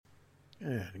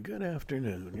And good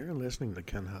afternoon. You're listening to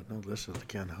Ken Hudnall. This is the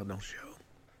Ken Hudnall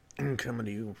Show. Coming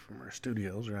to you from our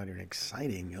studios right here in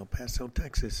exciting El Paso,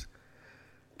 Texas.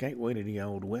 Gateway to the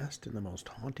Old West and the most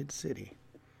haunted city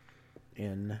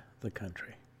in the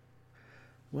country.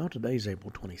 Well, today's April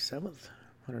 27th,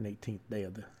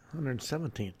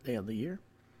 117th day of the year.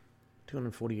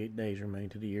 248 days remain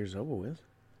to the year's over with.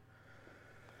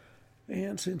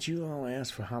 And since you all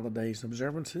asked for holidays and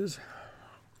observances,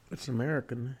 it's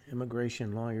American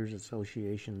Immigration Lawyers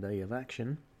Association Day of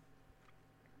Action,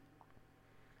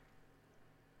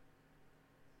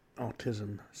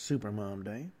 Autism Supermom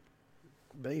Day,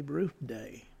 Babe Ruth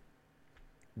Day,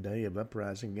 Day of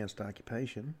Uprising Against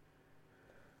Occupation.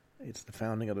 It's the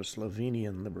founding of the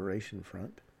Slovenian Liberation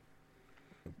Front.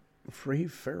 Free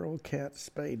Feral Cat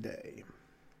Spay Day,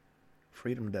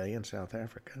 Freedom Day in South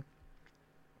Africa.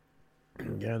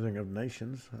 Gathering of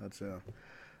Nations, that's a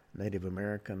Native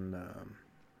American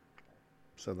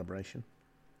celebration.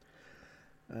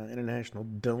 International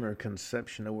Donor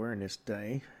Conception Awareness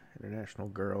Day, International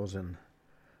Girls in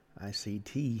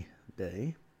ICT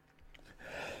Day.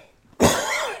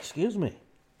 Excuse me.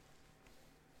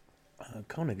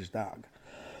 Koenigsdag.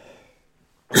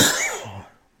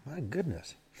 My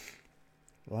goodness.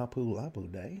 Lapu Lapu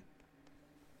Day.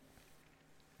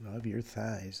 Love Your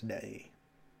Thighs Day.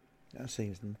 I've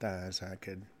seen some thighs I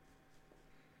could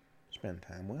spend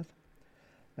time with.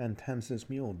 Matanzas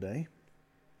Mule Day.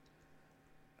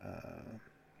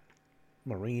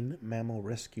 Marine Mammal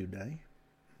Rescue Day.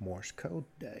 Morse Code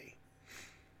Day.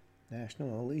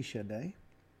 National Alicia Day.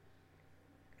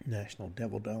 National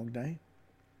Devil Dog Day.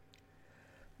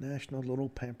 National Little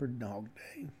Pampered Dog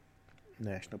Day.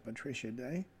 National Patricia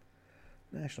Day.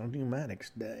 National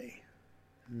Pneumatics Day.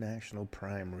 National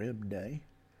Prime Rib Day.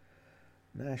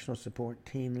 National Support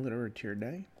Teen Literature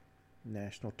Day.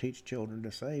 National Teach Children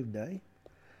to Save Day.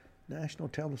 National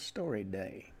Tell a Story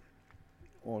Day.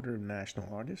 Order of National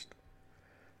Artist.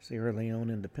 Sierra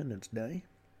Leone Independence Day.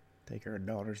 Take Our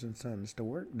Daughters and Sons to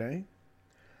Work Day.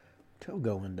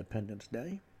 Togo Independence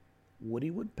Day.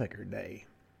 Woody Woodpecker Day.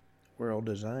 World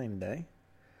Design Day.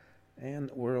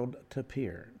 And World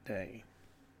Tapir Day.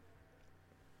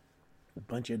 A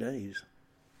bunch of days.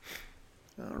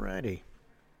 Alrighty.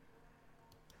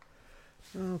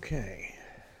 Okay.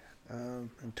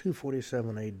 In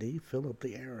 247 A.D., Philip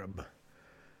the Arab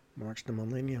marched the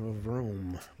millennium of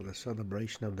Rome with a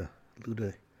celebration of the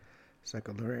Ludi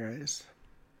Secularis.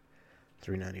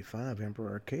 395,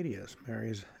 Emperor Arcadius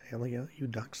marries Aelia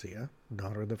Eudoxia,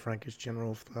 daughter of the Frankish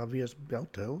general Flavius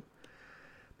Belto,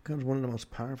 becomes one of the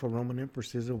most powerful Roman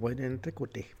empresses of late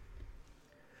antiquity.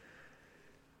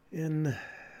 In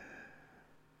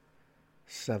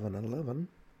 711,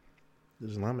 the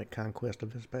Islamic conquest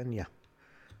of Hispania.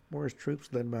 Moorish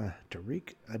troops led by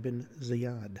Tariq ibn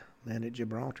Ziyad landed at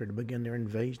Gibraltar to begin their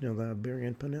invasion of the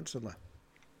Iberian Peninsula.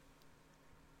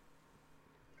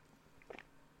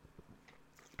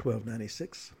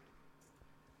 1296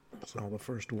 saw the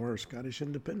First War of Scottish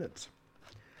Independence.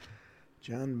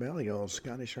 John Balliol's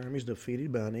Scottish army is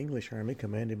defeated by an English army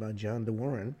commanded by John de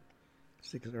Warenne,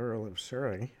 6th Earl of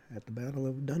Surrey, at the Battle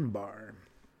of Dunbar.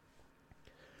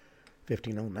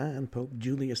 1509, Pope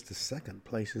Julius II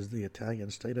places the Italian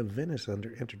state of Venice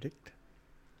under interdict.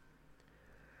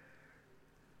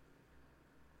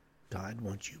 God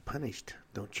wants you punished,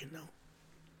 don't you know?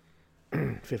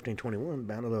 1521,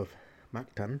 Battle of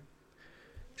Mactan.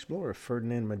 Explorer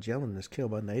Ferdinand Magellan is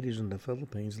killed by natives in the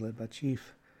Philippines led by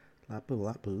Chief Lapu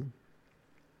Lapu.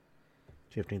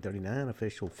 1539,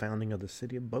 official founding of the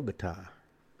city of Bogota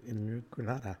in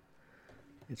Grenada.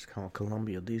 It's called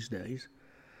Colombia these days.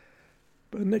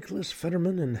 By Nicholas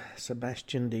Fetterman and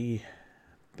Sebastian de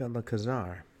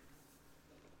Belalcazar.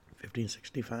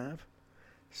 1565,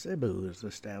 Cebu is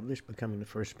established, becoming the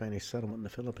first Spanish settlement in the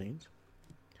Philippines.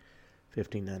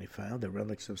 1595, the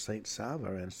relics of Saint Sava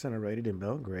are incinerated in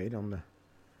Belgrade on the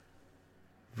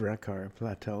Vracar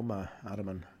Plateau by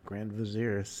Ottoman Grand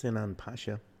Vizier Sinan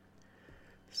Pasha.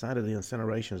 The site of the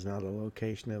incineration is now the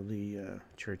location of the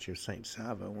Church of Saint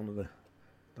Sava, one of the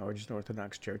largest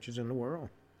Orthodox churches in the world.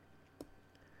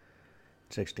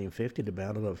 1650, the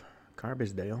Battle of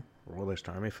Carbisdale. Royalist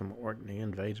army from Orkney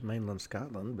invades mainland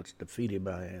Scotland, but is defeated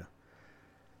by a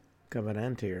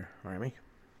Covenanter army.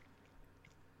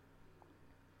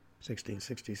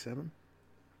 1667,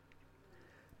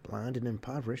 blind and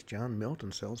impoverished, John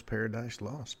Milton sells Paradise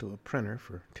Lost to a printer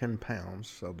for £10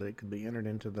 so that it could be entered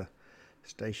into the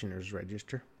stationer's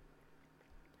register.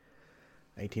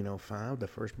 1805, the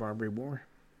First Barbary War.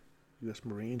 U.S.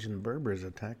 Marines and Berbers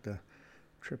attacked the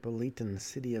Tripolitan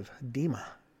city of Dima.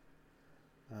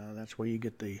 That's where you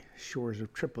get the shores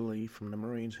of Tripoli from the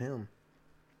Marines' hymn.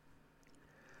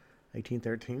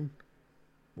 1813,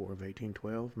 War of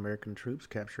 1812, American troops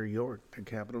capture York, the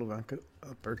capital of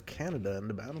Upper Canada, in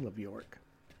the Battle of York.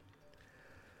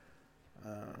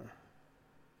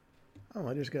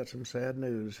 I just got some sad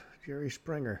news. Jerry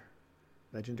Springer,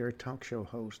 legendary talk show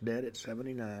host, dead at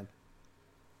 79.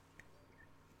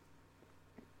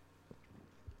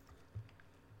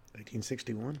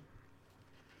 (1861),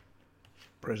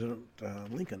 President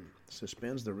Lincoln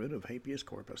suspends the writ of habeas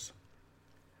corpus.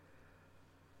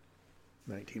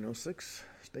 1906,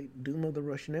 State Duma of the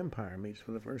Russian Empire meets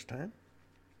for the first time.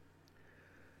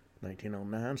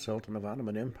 1909, Sultan of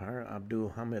Ottoman Empire Abdul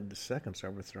Hamid II is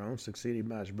overthrown, succeeded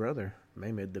by his brother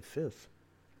Mehmed V.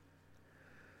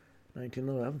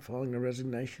 1911, following the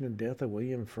resignation and death of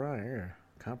William Fryer,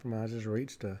 compromises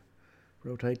reached to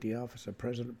rotate the office of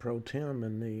President Pro Tem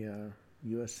in the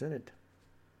U.S. Senate.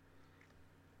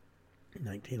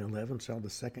 1911 saw the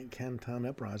Second Canton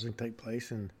Uprising take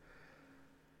place in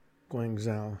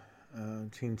Guangzhou,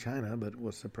 China, but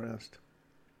was suppressed.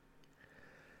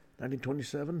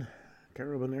 1927,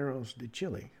 Carabineros de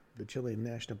Chile, the Chilean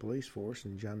National Police Force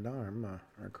and Gendarme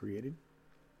are created.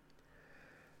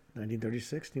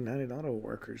 1936, the United Auto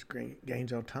Workers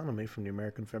gains autonomy from the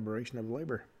American Federation of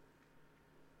Labor.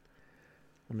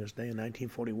 On this day in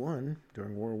 1941,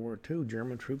 during World War II,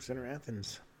 German troops enter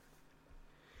Athens.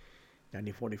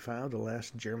 1945, the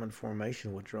last German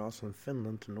formation withdraws from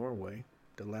Finland to Norway.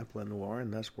 The Lapland War,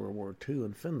 and thus World War II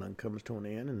in Finland, comes to an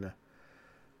end, and the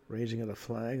raising of the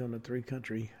flag on the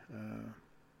three-country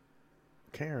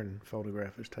Cairn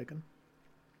photograph is taken.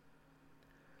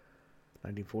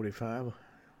 1945,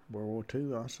 World War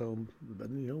II, also,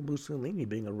 Mussolini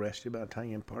being arrested by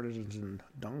Italian partisans in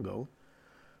Dongo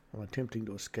while attempting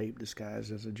to escape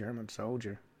disguised as a German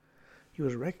soldier. He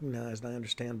was recognized, I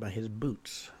understand, by his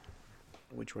boots,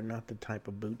 which were not the type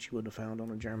of boots you would have found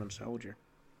on a German soldier.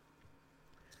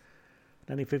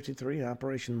 1953,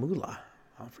 Operation Moolah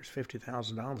offers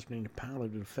 $50,000 to need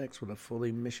piloted effects with a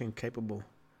fully mission-capable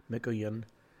Mikoyan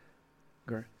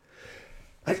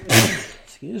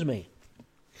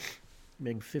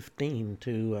MiG-15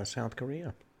 to South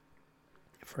Korea.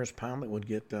 The first pilot would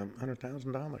get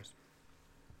 $100,000.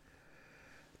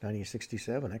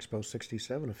 1967, Expo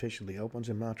 67 officially opens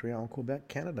in Montreal, Quebec,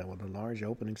 Canada, with a large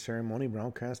opening ceremony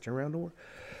broadcast around the world.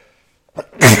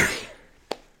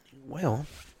 Well,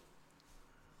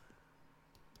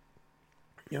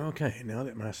 okay, now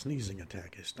that my sneezing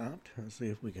attack has stopped, let's see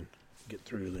if we can get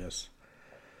through this.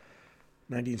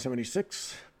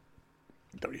 1976,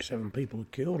 37 people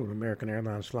killed when American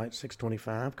Airlines Flight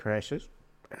 625 crashes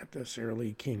at the Sarah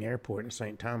Lee King Airport in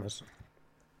St. Thomas,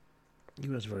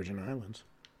 U.S. Virgin Islands.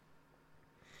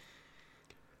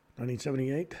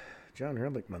 1978, John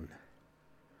Ehrlichman,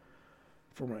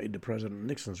 former aide to President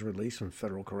Nixon's released from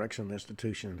federal correctional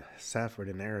institution Safford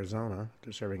in Arizona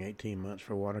after serving 18 months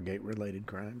for Watergate-related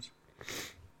crimes.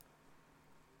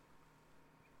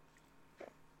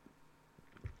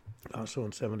 Also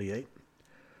in 78,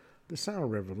 the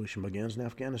Silent Revolution begins in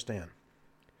Afghanistan.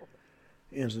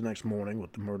 Ends the next morning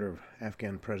with the murder of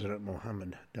Afghan President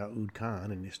Mohammed Daoud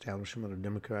Khan and the establishment of the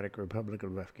Democratic Republic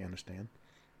of Afghanistan.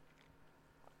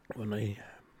 When they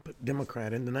put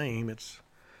Democrat in the name, it's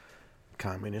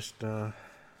communist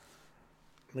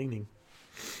leaning.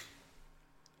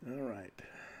 All right.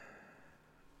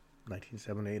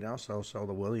 1978 also saw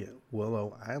the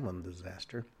Willow Island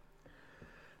disaster.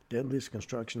 Deadliest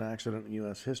construction accident in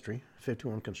U.S. history.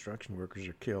 51 construction workers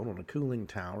are killed when a cooling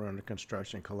tower under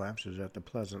construction collapses at the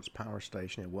Pleasance Power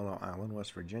Station at Willow Island,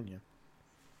 West Virginia.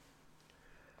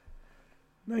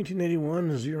 1981,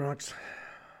 Xerox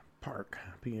PARC,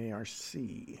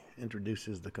 P-A-R-C,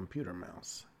 introduces the computer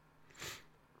mouse.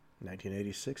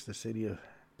 1986, the city of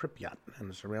Pripyat and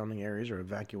the surrounding areas are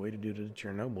evacuated due to the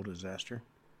Chernobyl disaster.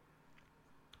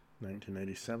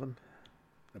 1987,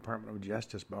 Department of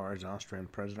Justice bars Austrian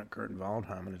President Kurt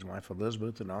Waldheim and his wife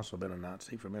Elizabeth, had also been a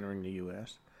Nazi, from entering the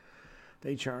U.S.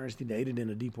 They charged he aided in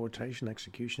the deportation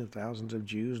execution of thousands of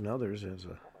Jews and others as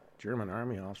a German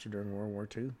army officer during World War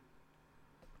II.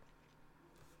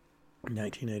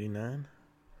 1989,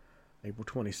 April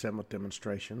 27th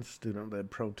demonstrations,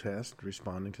 student-led protest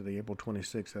responding to the April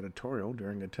 26th editorial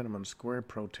during the Tiananmen Square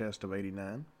protest of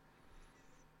 89.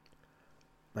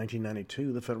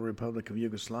 1992, the Federal Republic of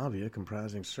Yugoslavia,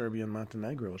 comprising Serbia and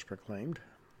Montenegro, was proclaimed.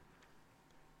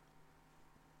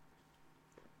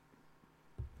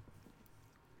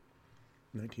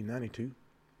 1992,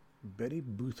 Betty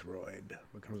Boothroyd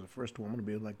becomes the first woman to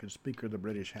be elected Speaker of the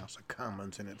British House of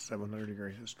Commons in its 700-year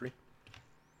history.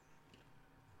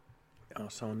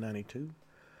 Also in 92,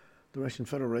 The Russian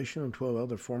Federation and 12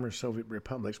 other former Soviet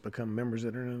republics become members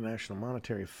of the International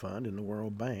Monetary Fund and the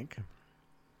World Bank.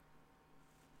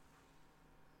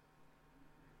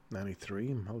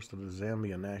 93, most of the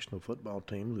Zambia national football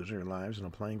team lose their lives in a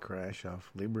plane crash off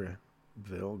Libreville,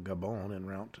 Gabon, en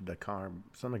route to Dakar,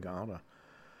 Senegal, to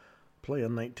play a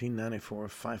 1994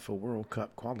 FIFA World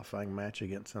Cup qualifying match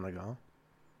against Senegal.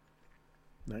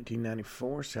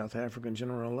 1994 South African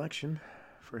general election,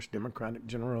 first democratic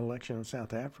general election in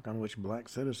South Africa on which black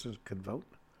citizens could vote.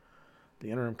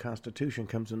 The interim constitution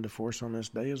comes into force on this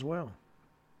day as well.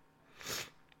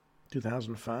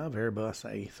 2005, Airbus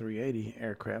A380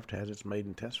 aircraft has its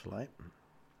maiden test flight.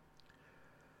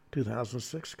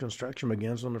 2006, construction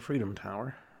begins on the Freedom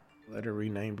Tower, later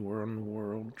renamed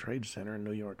World Trade Center in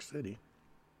New York City.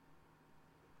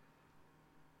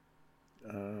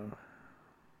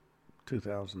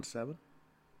 2007,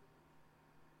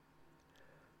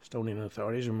 Estonian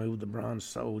authorities removed the bronze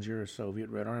soldier of Soviet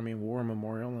Red Army War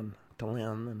Memorial in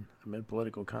Tallinn amid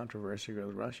political controversy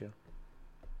with Russia.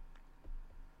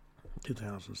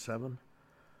 2007,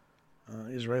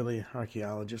 Israeli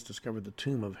archaeologists discovered the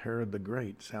tomb of Herod the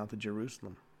Great south of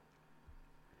Jerusalem.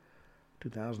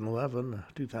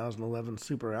 2011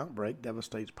 super outbreak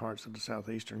devastates parts of the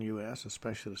southeastern U.S.,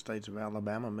 especially the states of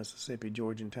Alabama, Mississippi,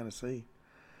 Georgia, and Tennessee.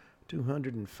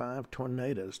 205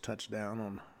 tornadoes touched down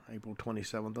on April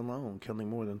 27th alone, killing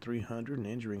more than 300 and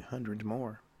injuring hundreds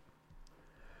more.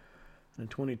 In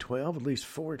 2012, at least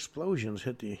 4 explosions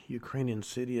hit the Ukrainian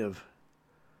city of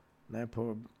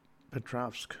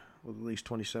Dnipropetrovsk, with at least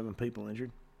 27 people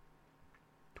injured.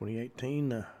 2018,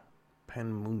 the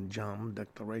Panmunjom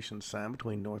Declaration signed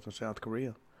between North and South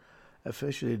Korea,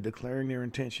 officially declaring their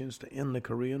intentions to end the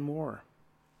Korean War.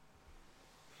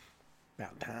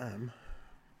 About time.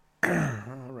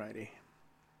 Alrighty.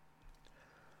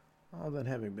 All that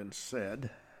having been said,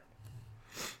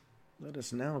 let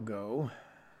us now go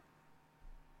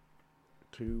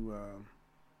to...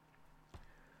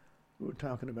 we were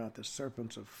talking about the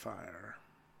Serpents of Fire,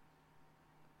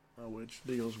 which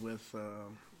deals with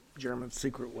German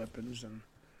secret weapons and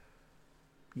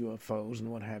UFOs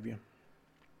and what have you.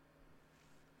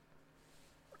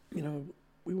 You know,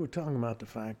 we were talking about the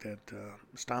fact that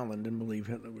Stalin didn't believe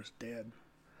Hitler was dead.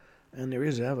 And there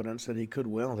is evidence that he could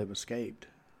well have escaped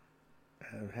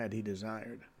had he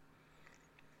desired.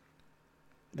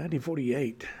 In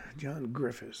 1948, John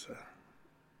Griffiths,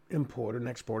 importer and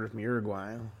exporter from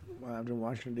Uruguay, arrived in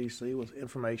Washington, D.C. with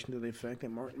information to the effect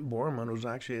that Martin Bormann was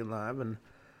actually alive and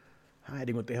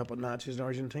hiding with the help of Nazis in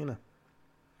Argentina.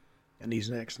 And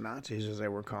these ex-Nazis, as they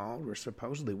were called, were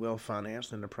supposedly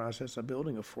well-financed in the process of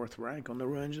building a fourth Reich on the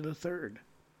ruins of the third.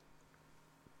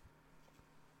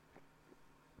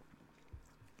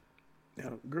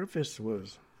 Now, Griffiths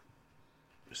was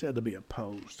said to be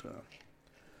opposed to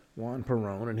Juan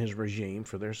Perón and his regime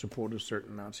for their support of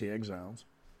certain Nazi exiles.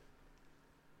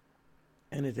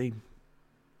 And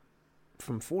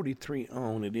from 1943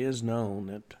 on, it is known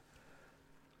that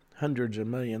hundreds of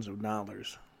millions of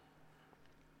dollars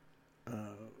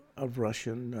of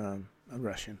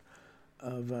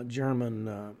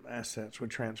German assets were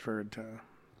transferred to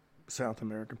South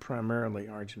America, primarily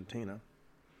Argentina.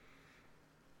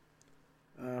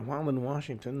 While in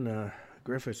Washington,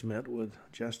 Griffiths met with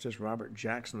Justice Robert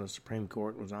Jackson of the Supreme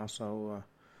Court, was also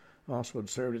had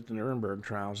served at the Nuremberg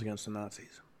trials against the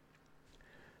Nazis.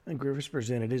 And Griffiths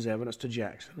presented his evidence to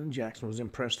Jackson, and Jackson was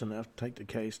impressed enough to take the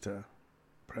case to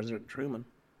President Truman.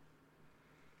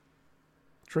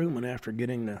 Truman, after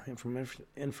getting the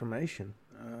information,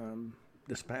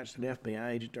 dispatched an FBI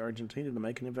agent to Argentina to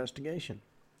make an investigation.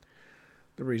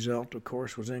 The result, of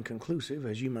course, was inconclusive,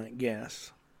 as you might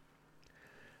guess.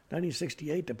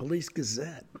 1968, the Police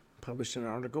Gazette published an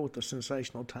article with the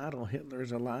sensational title, "Hitler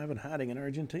is Alive and Hiding in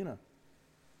Argentina."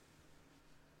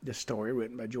 This story,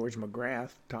 written by George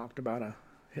McGrath, talked about a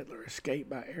Hitler escape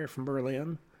by air from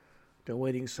Berlin to a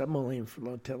waiting submarine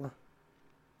flotilla.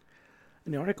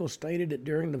 And the article stated that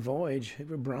during the voyage,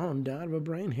 Eva Braun died of a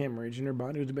brain hemorrhage and her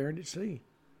body was buried at sea.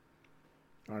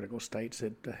 The article states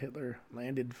that Hitler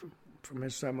landed from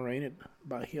his submarine at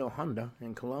Bahia Honda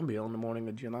in Colombia on the morning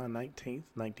of July 19th,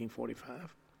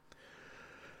 1945.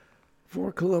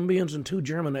 4 Colombians and 2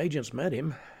 German agents met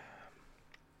him.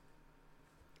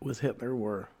 With Hitler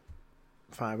were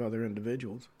 5 other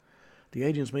individuals. The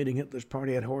agents meeting Hitler's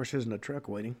party had horses and a truck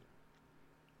waiting.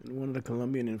 And one of the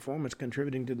Colombian informants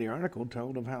contributing to the article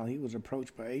told of how he was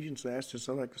approached by agents asked to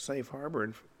select a safe harbor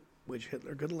in which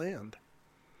Hitler could land.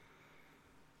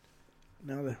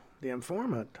 Now, the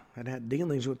informant had had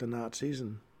dealings with the Nazis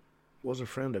and was a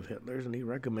friend of Hitler's, and he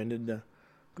recommended the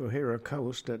Guajira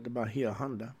coast at the Bahia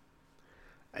Honda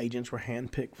Agents were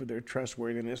handpicked for their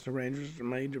trustworthiness. Arrangements were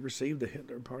made to receive the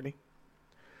Hitler Party.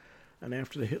 And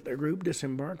after the Hitler group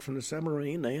disembarked from the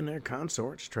submarine, they and their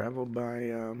consorts traveled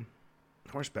by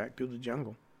horseback through the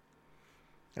jungle.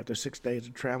 After 6 days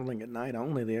of traveling at night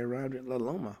only, they arrived at La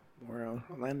Loma, where a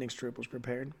landing strip was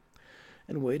prepared,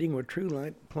 and waiting were true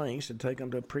light planes to take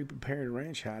them to a pre-prepared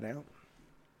ranch hideout.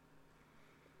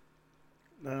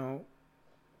 Now,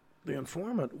 the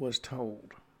informant was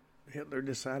told Hitler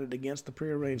decided against the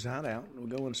prearranged hideout and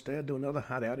would go instead to another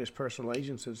hideout his personal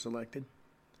agents had selected.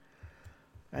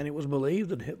 And it was believed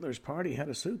that Hitler's party had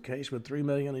a suitcase with $3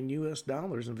 million in U.S.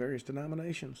 dollars in various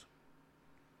denominations.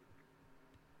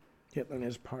 Hitler and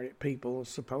his party people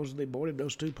supposedly boarded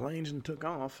those 2 planes and took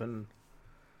off, and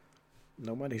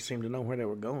nobody seemed to know where they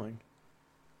were going.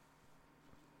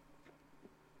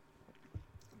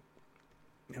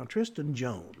 Now, Tristan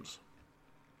Jones,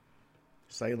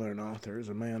 sailor and author, is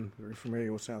a man very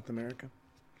familiar with South America.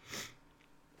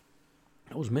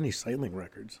 Owns many sailing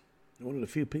records. One of the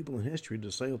few people in history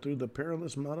to sail through the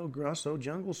perilous Mato Grosso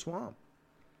jungle swamp.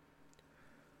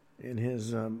 In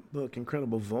his book,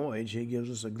 Incredible Voyage, he gives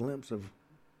us a glimpse of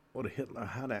what a Hitler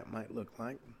hideout might look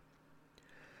like.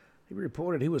 He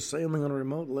reported he was sailing on a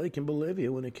remote lake in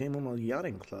Bolivia when he came on a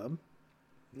yachting club.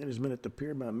 And his men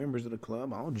appeared by members of the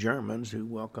club, all Germans, who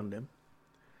welcomed him.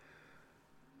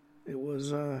 It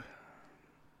was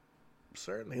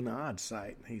certainly an odd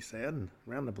sight, he said.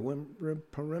 Around the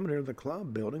perimeter of the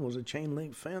club building was a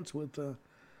chain-link fence with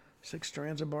 6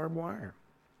 strands of barbed wire.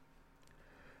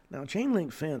 Now,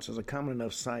 chain-link fence is a common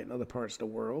enough sight in other parts of the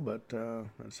world, but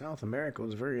in South America it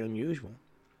was very unusual.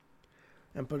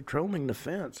 And patrolling the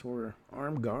fence were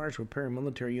armed guards with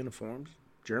paramilitary uniforms,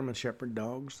 German shepherd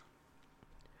dogs.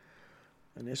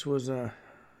 And this was,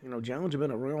 Jones had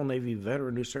been a Royal Navy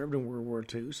veteran who served in World War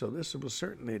II, so this was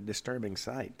certainly a disturbing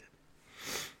sight.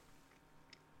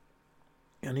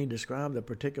 And he described a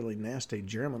particularly nasty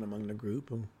German among the group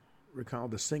who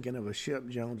recalled the sinking of a ship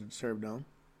Jones had served on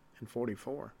in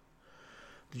 1944.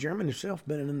 The German himself had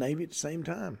been in the Navy at the same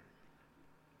time.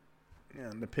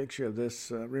 And the picture of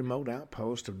this remote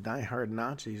outpost of die-hard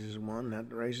Nazis is one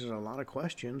that raises a lot of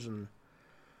questions and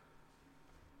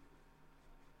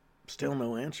still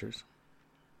no answers.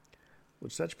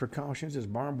 Would such precautions as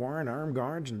barbed wire and armed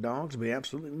guards and dogs be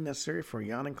absolutely necessary for a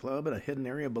yachting club in a hidden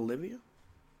area of Bolivia?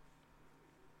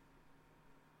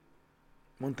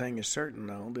 One thing is certain,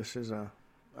 though, this is a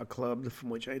club from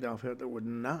which Adolf Hitler would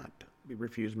not be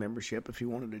refused membership if he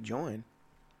wanted to join.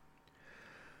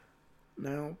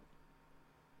 Now,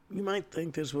 you might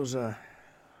think this was a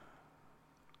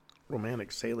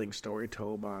romantic sailing story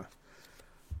told by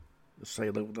a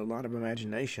sailor with a lot of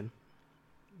imagination,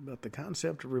 but the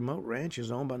concept of remote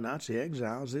ranches owned by Nazi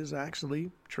exiles is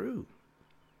actually true.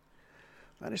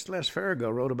 Ladislas Farrago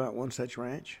wrote about one such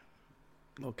ranch,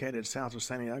 located south of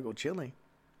Santiago, Chile.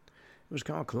 It was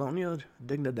called Colonia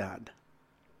Dignidad.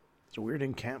 It's a weird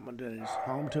encampment that is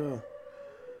home to a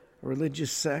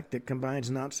religious sect that combines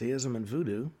Nazism and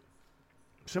voodoo,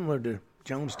 similar to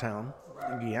Jonestown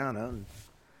in Guyana. And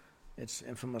its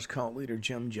infamous cult leader,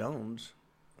 Jim Jones,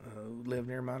 who lived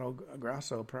near Mato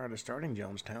Grosso prior to starting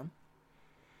Jonestown.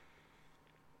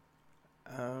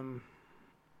 The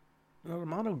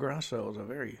Mato Grosso is a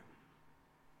very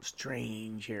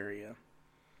strange area.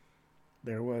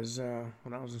 There was,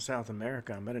 when I was in South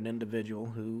America, I met an individual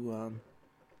who,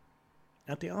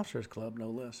 at the officers' club, no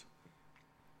less,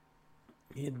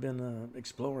 he had been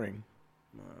exploring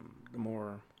the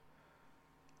more,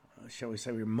 shall we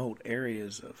say, remote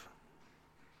areas of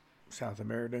South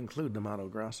America, include the Mato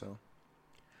Grosso.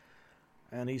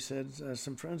 And he said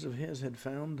some friends of his had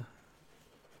found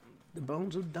the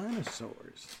bones of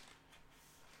dinosaurs.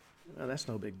 Well, that's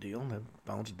no big deal. The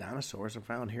bones of dinosaurs are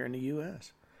found here in the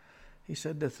U.S. He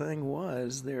said the thing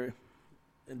was their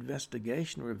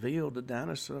investigation revealed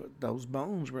those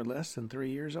bones were less than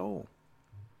 3 years old.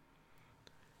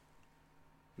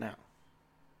 Now,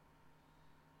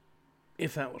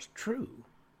 if that was true,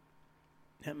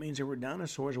 that means there were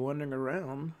dinosaurs wandering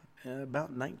around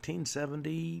about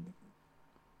 1973.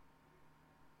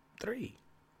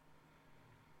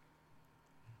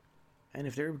 And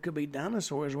if there could be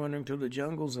dinosaurs wandering through the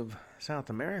jungles of South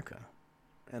America,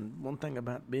 and one thing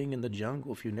about being in the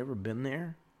jungle, if you've never been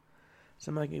there,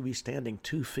 somebody can be standing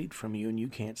 2 feet from you and you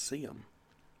can't see them.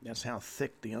 That's how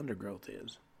thick the undergrowth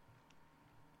is.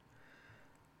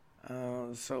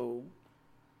 So,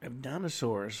 if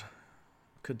dinosaurs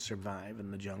could survive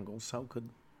in the jungle, so could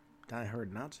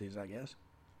die-hard Nazis, I guess.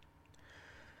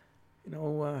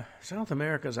 South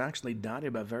America is actually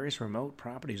dotted by various remote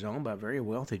properties owned by very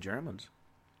wealthy Germans.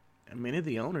 And many of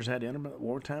the owners had intimate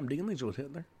wartime dealings with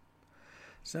Hitler.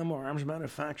 Some arms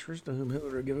manufacturers to whom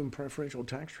Hitler had given preferential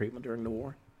tax treatment during the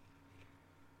war.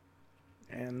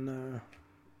 And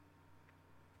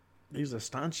these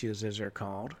estancias, as they're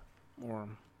called, or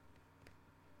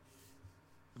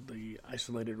the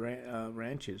isolated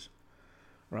ranches,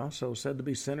 are also said to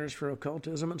be centers for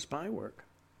occultism and spy work.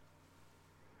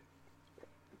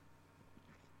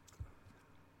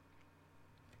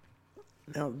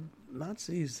 Now,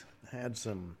 Nazis had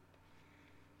some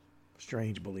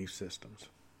strange belief systems.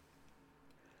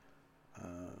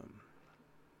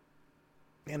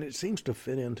 And it seems to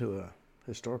fit into a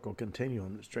historical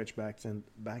continuum that stretched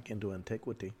back into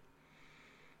antiquity.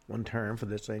 One term for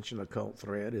this ancient occult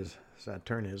thread is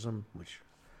Saturnism, which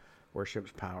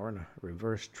worships power and a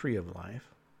reverse tree of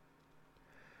life.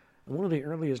 And one of the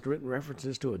earliest written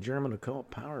references to a German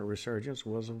occult power resurgence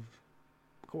was, of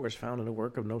course, found in the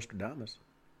work of Nostradamus.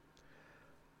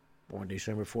 Born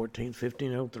December 14,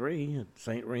 1503, at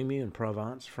Saint Remy in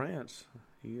Provence, France,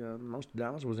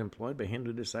 Nostradamus was employed by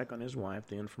Henry II and his wife,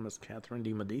 the infamous Catherine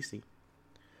de' Medici.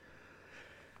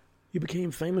 He became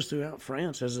famous throughout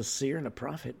France as a seer and a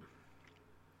prophet.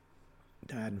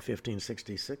 Died in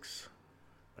 1566,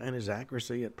 and his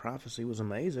accuracy at prophecy was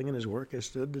amazing, and his work has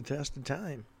stood the test of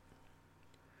time.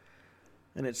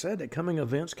 And it's said that coming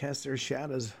events cast their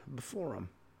shadows before him.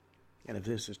 And if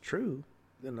this is true,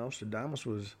 then Nostradamus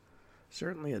was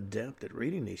certainly adept at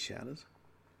reading these shadows.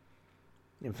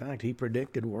 In fact, he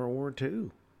predicted World War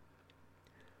II.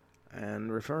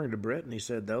 And referring to Britain, he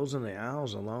said, "Those in the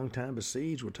Isles, a long time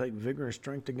besieged, will take vigor and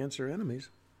strength against their enemies.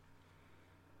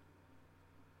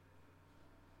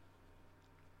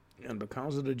 And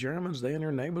because of the Germans, they and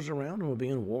their neighbors around them will be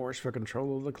in wars for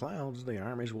control of the clouds. The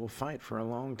armies will fight for a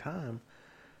long time."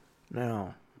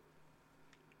 Now,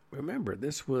 remember,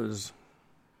 this was,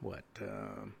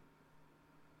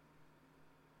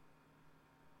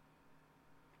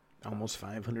 almost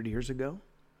 500 years ago?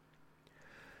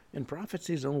 In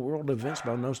Prophecies on World Events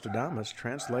by Nostradamus,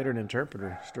 translator and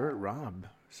interpreter Stuart Robb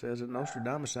says that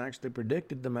Nostradamus actually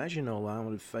predicted the Maginot Line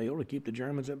would fail to keep the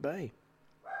Germans at bay.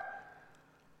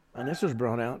 And this was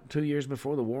brought out 2 years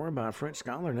before the war by a French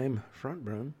scholar named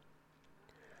Frontbrun.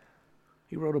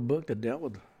 He wrote a book that dealt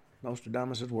with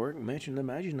Nostradamus' work and mentioned the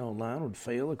Maginot Line would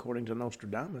fail according to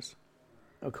Nostradamus.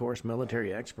 Of course,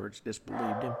 military experts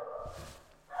disbelieved him.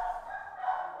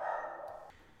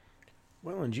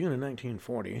 Well, in June of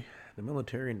 1940, the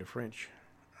military and the French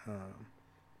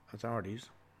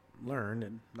authorities learned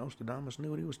that Nostradamus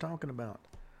knew what he was talking about.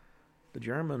 The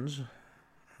Germans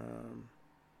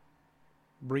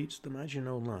breached the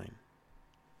Maginot Line.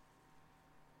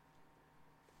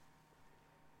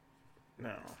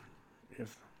 Now,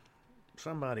 if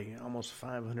somebody almost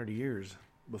 500 years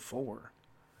before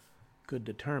could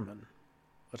determine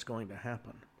what's going to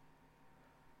happen,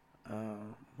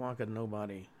 why could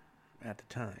nobody at the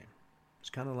time? It's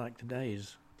kind of like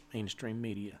today's mainstream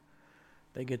media.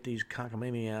 They get these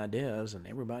cockamamie ideas and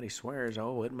everybody swears,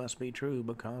 oh, it must be true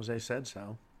because they said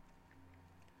so.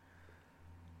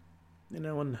 You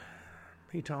know, when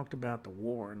he talked about the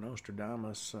war,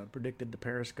 Nostradamus predicted the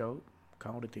periscope,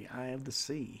 called it the eye of the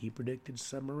sea. He predicted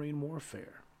submarine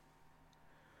warfare.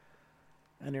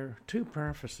 And there are two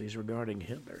prophecies regarding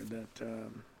Hitler that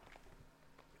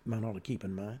one ought to keep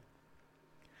in mind.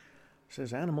 It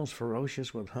says, animals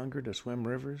ferocious with hunger to swim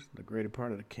rivers, the greater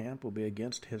part of the camp will be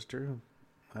against Hister, will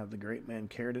have the great man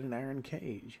carried in an iron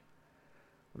cage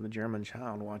when the German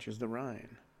child watches the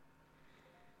Rhine.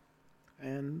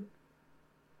 And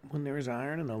when there is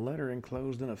iron and a letter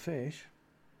enclosed in a fish,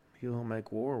 he who will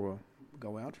make war will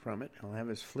go out from it. He'll have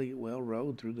his fleet well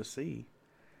rowed through the sea,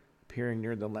 appearing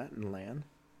near the Latin land,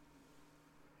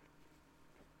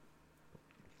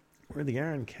 where the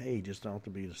iron cage is thought to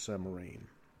be the submarine.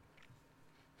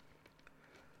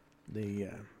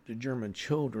 The German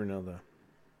children of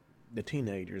the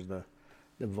teenagers, the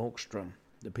Volkssturm,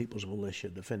 the People's Militia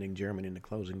defending Germany in the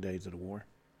closing days of the war.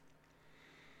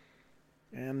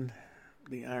 And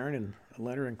the iron and a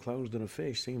letter enclosed in a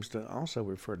fish seems to also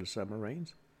refer to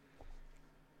submarines.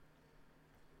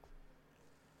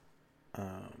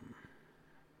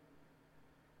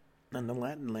 And the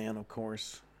Latin land, of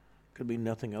course, could be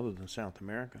nothing other than South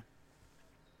America.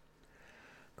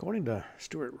 According to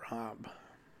Stuart Robb,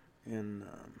 in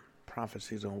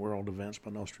Prophecies on World Events by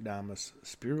Nostradamus,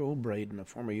 Spiro Braden, a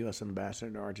former U.S.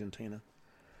 ambassador to Argentina,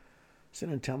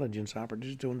 sent intelligence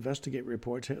operatives to investigate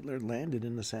reports Hitler landed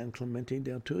in the San Clemente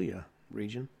del Tuya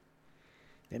region.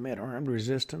 They met armed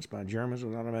resistance by Germans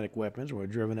with automatic weapons or were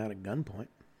driven out at gunpoint.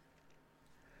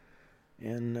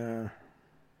 In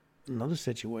another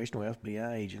situation where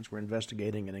FBI agents were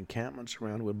investigating an encampment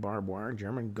surrounded with barbed wire,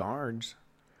 German guards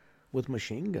with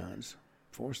machine guns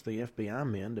forced the FBI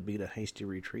men to beat a hasty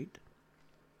retreat.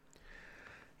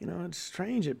 It's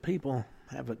strange that people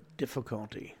have a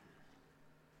difficulty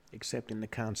accepting the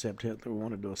concept Hitler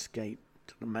wanted to escape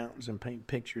to the mountains and paint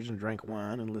pictures and drink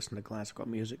wine and listen to classical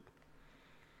music.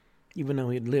 Even though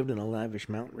he had lived in a lavish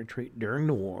mountain retreat during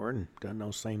the war and done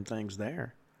those same things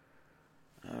there.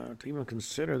 To even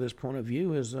consider this point of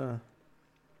view is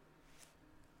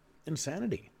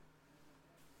insanity,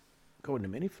 according to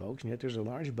many folks, and yet there's a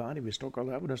large body of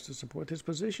historical evidence to support this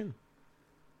position.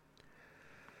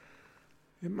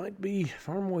 It might be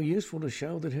far more useful to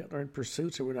show that Hitler had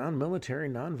pursuits that were non-military,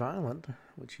 non-violent,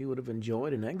 which he would have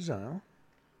enjoyed in exile.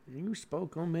 He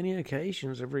spoke on many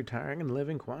occasions of retiring and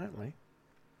living quietly.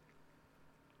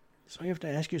 So you have to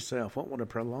ask yourself, what would a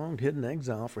prolonged hidden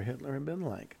exile for Hitler have been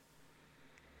like?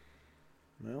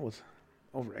 Well, with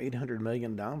over $800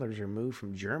 million removed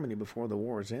from Germany before the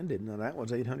wars ended, now that was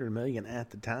 $800 million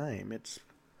at the time. It's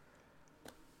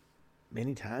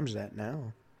many times that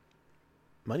now.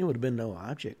 Money would have been no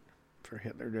object for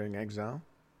Hitler during exile.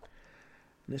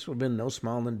 And this would have been no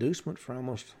small inducement for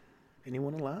almost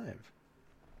anyone alive.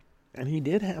 And he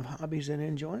did have hobbies and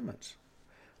enjoyments.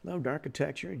 Loved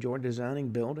architecture, enjoyed designing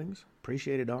buildings,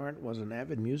 appreciated art, was an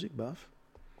avid music buff.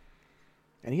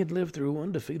 And he had lived through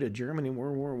undefeated Germany in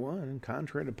World War I, and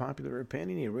contrary to popular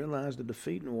opinion, he realized the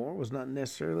defeat in war was not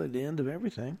necessarily the end of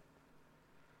everything.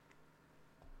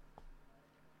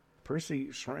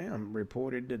 Percy Schramm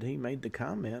reported that he made the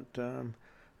comment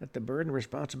that the burden and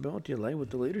responsibility lay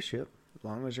with the leadership. As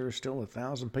long as there were still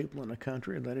 1,000 people in the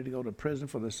country ready to go to prison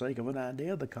for the sake of an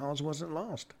idea, the cause wasn't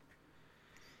lost.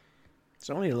 It's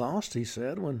only lost, he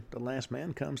said, when the last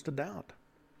man comes to doubt.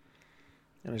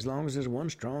 And as long as there's one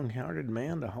strong-hearted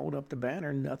man to hold up the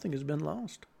banner, nothing has been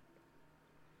lost.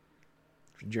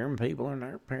 If the German people are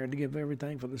not prepared to give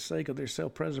everything for the sake of their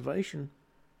self-preservation,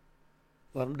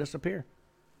 let them disappear.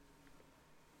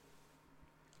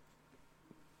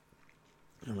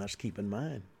 And let's keep in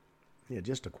mind, he had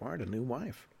just acquired a new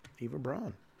wife, Eva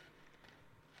Braun.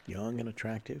 Young and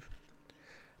attractive.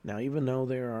 Now, even though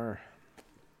there are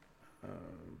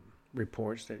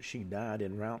reports that she died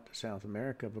en route to South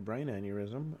America of a brain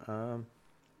aneurysm,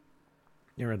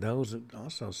 there are those that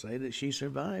also say that she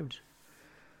survived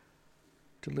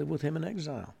to live with him in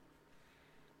exile.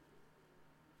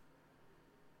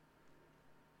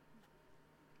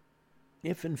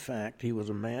 If, in fact, he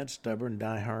was a mad, stubborn,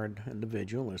 die-hard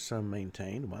individual, as some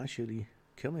maintained, why should he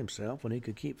kill himself when he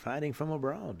could keep fighting from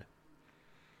abroad?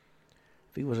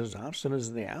 If he was as obstinate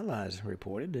as the Allies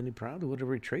reported, then he probably would have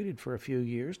retreated for a few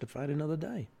years to fight another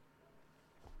day.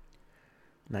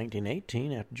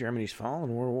 1918, after Germany's fall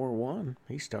in World War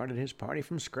I, he started his party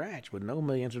from scratch with no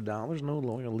millions of dollars, no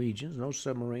loyal legions, no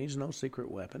submarines, no secret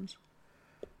weapons,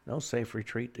 no safe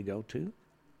retreat to go to.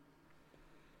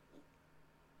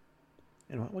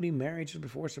 And what would he marry just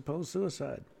before supposed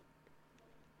suicide?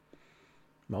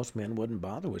 Most men wouldn't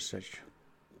bother with such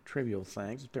trivial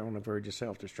things if they're on the verge of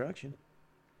self-destruction.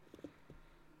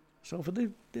 So for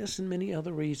this and many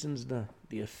other reasons,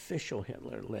 the official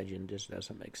Hitler legend just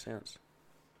doesn't make sense.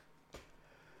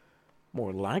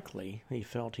 More likely, he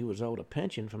felt he was owed a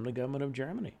pension from the government of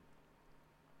Germany.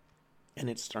 And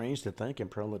it's strange to think in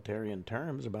proletarian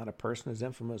terms about a person as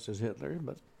infamous as Hitler,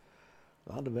 but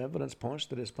a lot of evidence points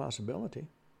to this possibility.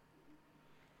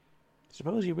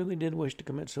 Suppose he really did wish to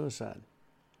commit suicide.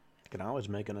 He could always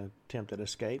make an attempt at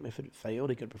escape. If it failed,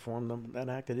 he could perform that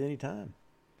act at any time.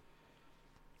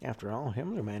 After all,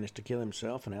 Himmler managed to kill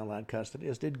himself in Allied custody,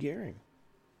 as did Goering.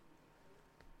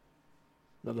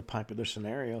 Though the popular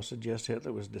scenario suggests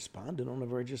Hitler was despondent on the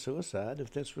verge of suicide,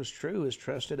 if this was true, his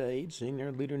trusted aide, seeing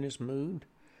their leader in this mood,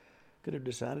 could have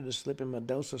decided to slip him a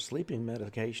dose of sleeping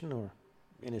medication or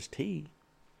in his tea.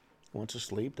 Once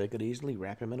asleep, they could easily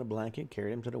wrap him in a blanket,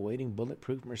 carry him to the waiting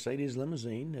bulletproof Mercedes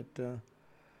limousine that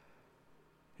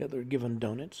Hitler had given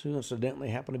Donitz, who incidentally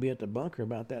happened to be at the bunker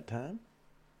about that time.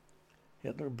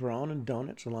 Hitler, Braun, and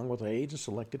Donitz, along with aides and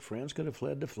selected friends, could have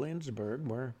fled to Flensburg,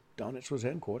 where Donitz was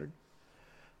headquartered.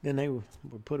 Then they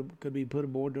could be put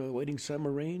aboard the waiting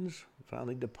submarines,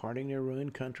 finally departing their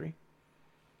ruined country.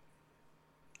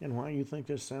 And while you think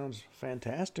this sounds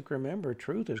fantastic, remember,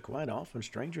 truth is quite often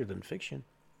stranger than fiction.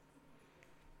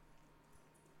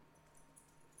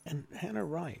 And Hannah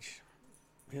Reich,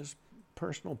 his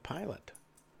personal pilot,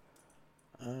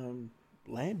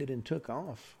 landed and took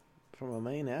off from a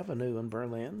main avenue in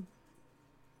Berlin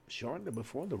shortly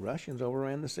before the Russians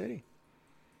overran the city.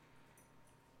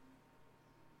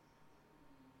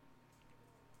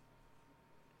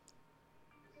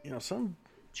 Some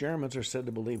Germans are said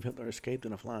to believe Hitler escaped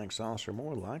in a flying saucer.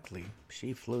 More likely,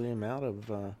 she flew him out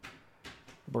of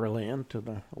Berlin to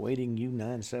the awaiting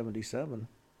U-977.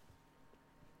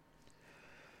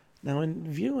 Now, in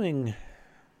viewing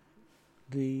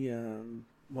the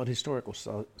what historical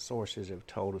sources have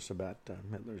told us about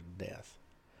Hitler's death,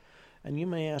 and you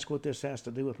may ask what this has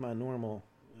to do with my normal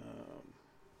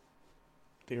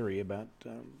theory about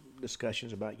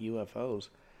discussions about UFOs.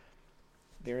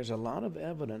 There is a lot of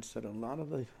evidence that a lot of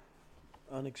the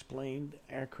unexplained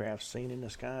aircraft seen in the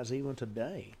skies even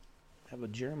today have a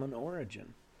German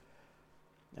origin.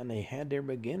 And they had their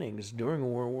beginnings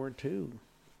during World War II.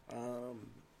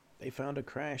 They found a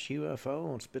crashed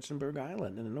UFO on Spitzenberg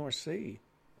Island in the North Sea.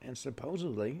 And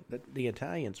supposedly that the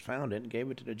Italians found it and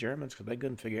gave it to the Germans because they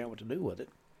couldn't figure out what to do with it.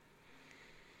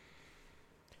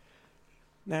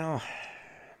 Now,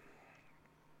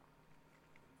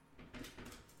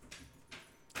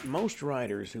 most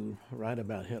writers who write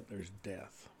about Hitler's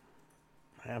death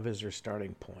have as their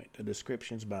starting point the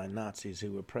descriptions by Nazis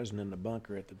who were present in the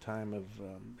bunker at the time of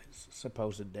his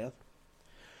supposed death.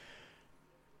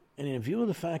 And in view of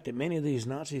the fact that many of these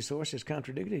Nazi sources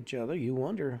contradict each other, you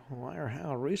wonder why or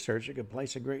how a researcher could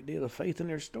place a great deal of faith in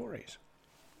their stories.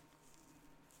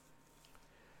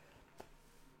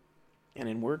 And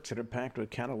in works that are packed with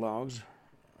catalogs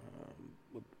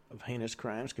of heinous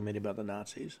crimes committed by the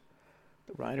Nazis,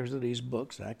 the writers of these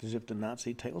books act as if the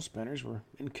Nazi tail spinners were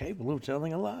incapable of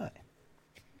telling a lie.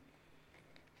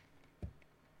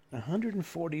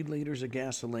 140 liters of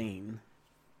gasoline,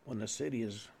 when the city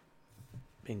is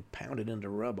being pounded into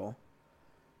rubble,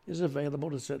 is available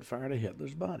to set fire to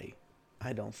Hitler's body.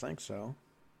 I don't think so.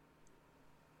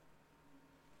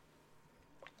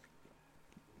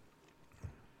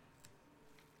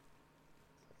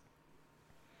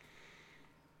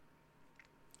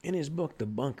 In his book, The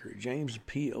Bunker, James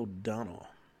P. O'Donnell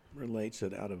relates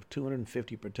that out of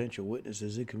 250 potential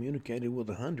witnesses, he communicated with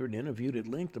 100, interviewed at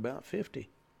length about 50.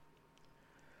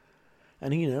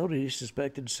 And he noted he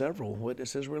suspected several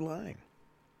witnesses were lying.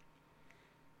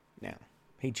 Now,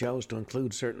 he chose to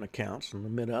include certain accounts and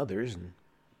omit others, and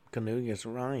Cornelius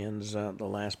Ryan's The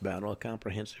Last Battle, a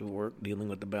comprehensive work dealing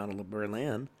with the Battle of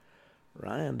Berlin,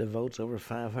 Ryan devotes over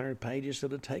 500 pages to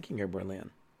the taking of Berlin.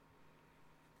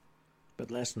 But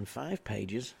less than 5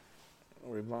 pages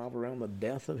revolve around the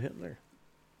death of Hitler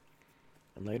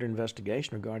and later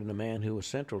investigation regarding the man who was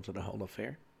central to the whole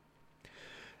affair.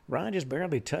 Ryan just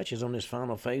barely touches on this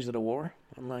final phase of the war,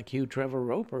 unlike Hugh Trevor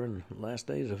Roper in The Last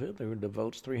Days of Hitler, who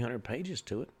devotes 300 pages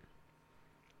to it.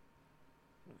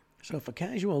 So if a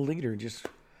casual reader just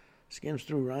skims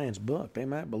through Ryan's book, they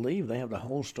might believe they have the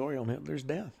whole story on Hitler's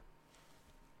death,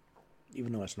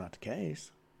 even though it's not the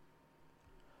case.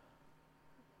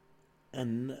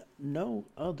 And no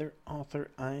other author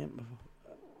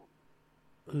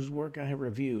whose work I have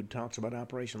reviewed talks about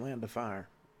Operation Land to Fire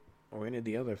or any of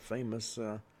the other famous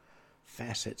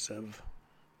facets of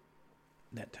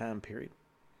that time period.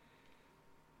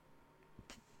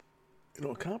 You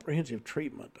know, a comprehensive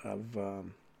treatment of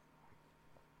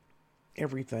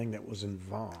everything that was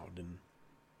involved in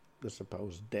the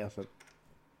supposed death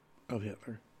of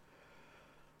Hitler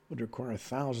would require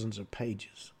thousands of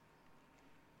pages.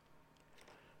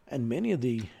 And many of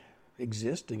the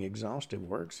existing exhaustive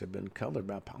works have been colored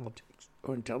by politics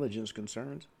or intelligence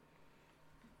concerns.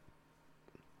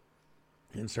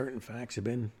 And certain facts have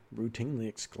been routinely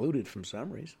excluded from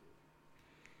summaries.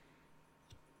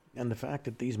 And the fact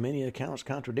that these many accounts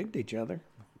contradict each other,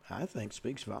 I think,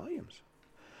 speaks volumes.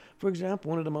 For example,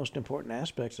 one of the most important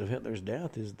aspects of Hitler's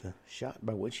death is the shot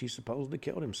by which he supposedly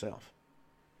killed himself.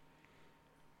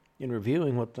 In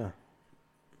reviewing what the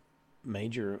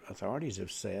major authorities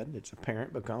have said, it's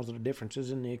apparent because of the differences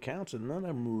in the accounts that none of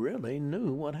them really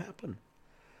knew what happened.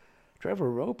 Trevor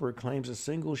Roper claims a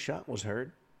single shot was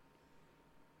heard,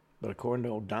 but according to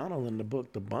O'Donnell in the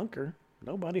book The Bunker,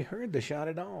 nobody heard the shot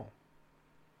at all.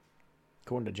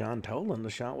 According to John Toland, the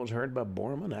shot was heard by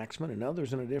Bormann, Axman, and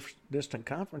others in a distant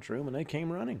conference room, and they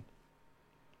came running.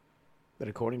 But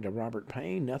according to Robert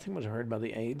Payne, nothing was heard by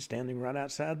the aide standing right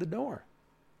outside the door.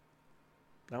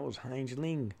 That was Heinz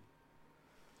Ling.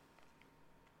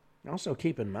 Also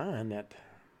keep in mind that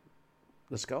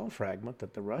the skull fragment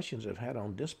that the Russians have had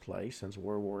on display since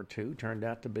World War II turned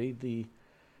out to be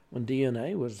when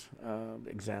DNA was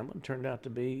examined, turned out to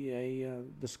be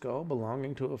the skull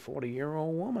belonging to a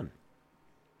 40-year-old woman.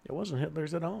 It wasn't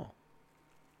Hitler's at all.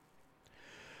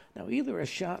 Now, either a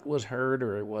shot was heard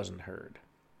or it wasn't heard.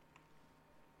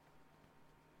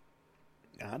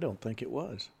 I don't think it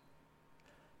was.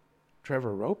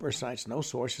 Trevor Roper cites no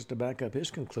sources to back up his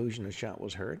conclusion a shot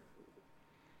was heard.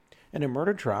 In a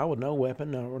murder trial with no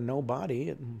weapon or no body,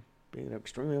 it would be of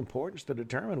extreme importance to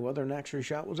determine whether an actual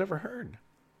shot was ever heard.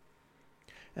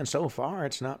 And so far,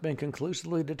 it's not been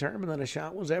conclusively determined that a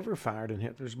shot was ever fired in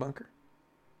Hitler's bunker.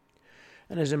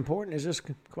 And as important as this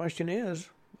question is,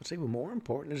 what's even more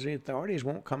important is the authorities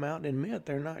won't come out and admit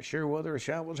they're not sure whether a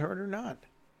shot was heard or not.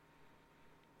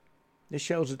 This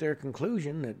shows that their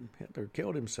conclusion that Hitler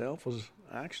killed himself was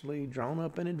actually drawn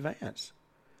up in advance.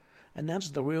 And that's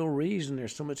the real reason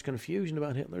there's so much confusion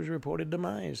about Hitler's reported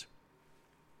demise.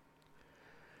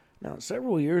 Now,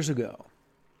 several years ago,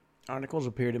 articles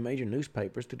appeared in major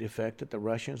newspapers to the effect that the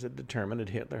Russians had determined that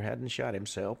Hitler hadn't shot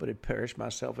himself but had perished by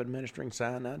self-administering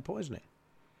cyanide poisoning.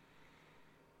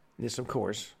 This, of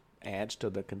course, adds to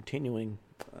the continuing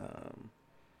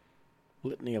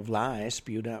litany of lies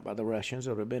spewed out by the Russians.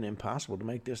 It would have been impossible to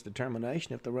make this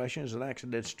determination if the Russians had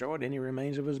actually destroyed any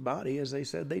remains of his body, as they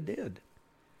said they did.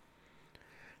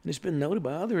 And it's been noted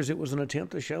by others it was an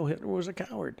attempt to show Hitler was a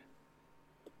coward.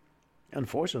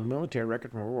 Unfortunately, the military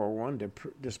record from World War I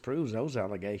disproves those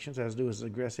allegations, as do his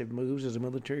aggressive moves as a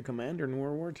military commander in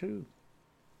World War II.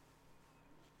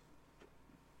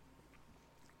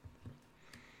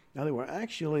 Now, there were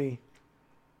actually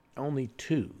only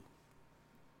two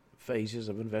phases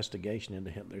of investigation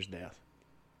into Hitler's death: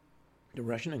 the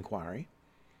Russian inquiry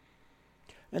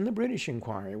and the British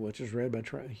inquiry, which was led by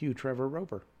Hugh Trevor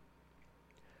Roper.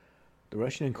 The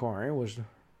Russian inquiry was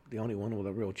the only one with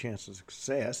a real chance of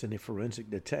success, and a forensic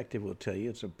detective will tell you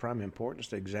it's of prime importance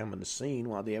to examine the scene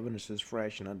while the evidence is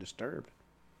fresh and undisturbed.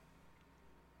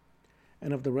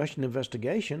 And of the Russian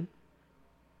investigation,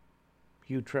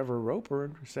 Hugh Trevor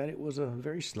Roper said it was a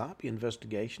very sloppy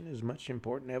investigation, as much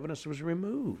important evidence was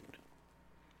removed.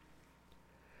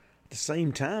 At the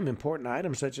same time, important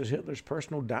items such as Hitler's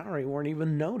personal diary weren't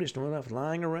even noticed and were left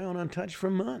lying around untouched for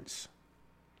months.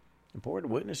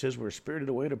 Important witnesses were spirited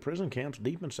away to prison camps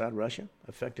deep inside Russia,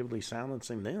 effectively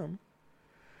silencing them.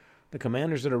 The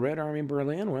commanders of the Red Army in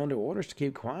Berlin were under orders to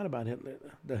keep quiet about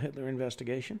the Hitler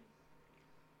investigation.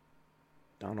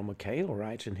 Donald McHale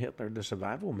writes in Hitler, the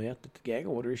Survival Myth, that the gag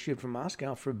order issued from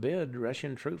Moscow forbid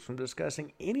Russian troops from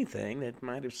discussing anything that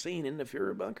might have seen in the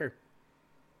Führer bunker.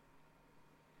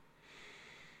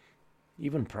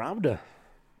 Even Pravda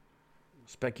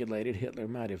speculated Hitler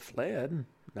might have fled,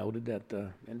 noted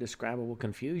that indescribable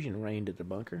confusion reigned at the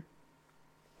bunker.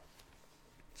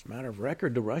 As a matter of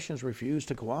record, the Russians refused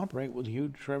to cooperate with Hugh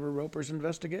Trevor Roper's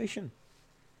investigation.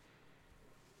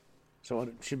 So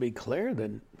it should be clear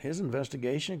that his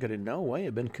investigation could in no way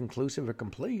have been conclusive or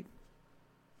complete,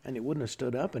 and it wouldn't have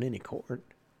stood up in any court.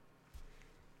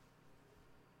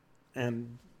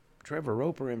 And Trevor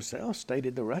Roper himself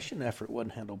stated the Russian effort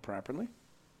wasn't handled properly.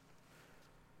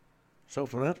 So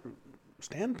from that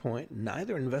standpoint,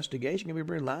 neither investigation can be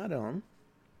relied on.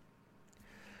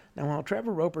 Now, while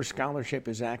Trevor Roper's scholarship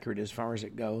is accurate as far as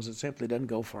it goes, it simply doesn't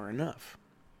go far enough.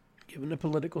 Given the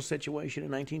political situation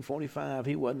in 1945,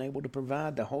 he wasn't able to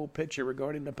provide the whole picture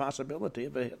regarding the possibility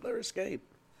of a Hitler escape.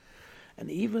 And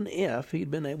even if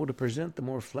he'd been able to present the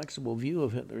more flexible view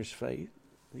of Hitler's fate,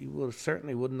 he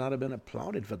certainly would not have been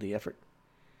applauded for the effort.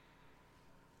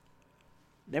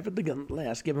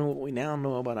 Nevertheless, given what we now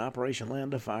know about Operation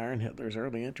Land of Fire and Hitler's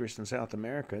early interest in South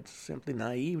America, it's simply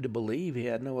naive to believe he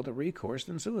had no other recourse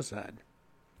than suicide.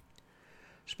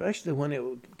 Especially when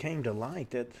it came to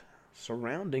light that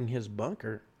surrounding his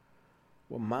bunker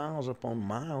were miles upon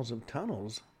miles of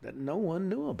tunnels that no one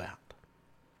knew about.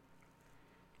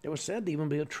 There was said to even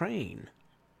be a train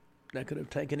that could have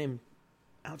taken him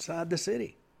outside the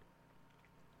city.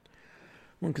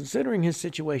 When considering his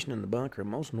situation in the bunker,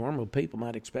 most normal people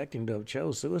might expect him to have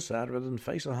chose suicide rather than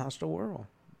face a hostile world.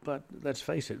 But let's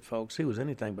face it, folks, he was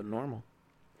anything but normal.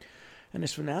 And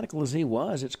as fanatical as he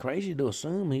was, it's crazy to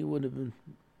assume he would have been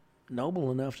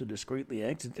noble enough to discreetly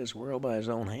exit this world by his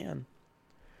own hand.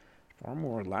 Far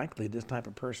more likely, this type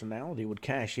of personality would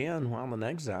cash in while in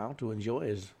exile to enjoy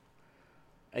his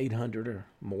 800 or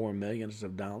more millions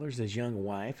of dollars, his young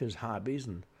wife, his hobbies,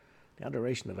 and the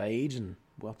adoration of aides and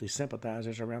wealthy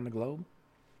sympathizers around the globe.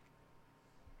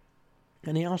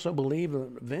 And he also believed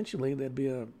that eventually there'd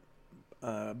be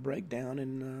a breakdown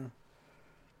in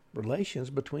relations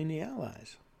between the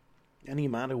Allies. And he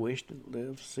might have wished to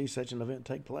live to see such an event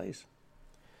take place.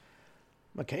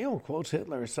 McHale quotes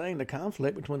Hitler as saying the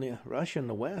conflict between the Russia and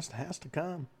the West has to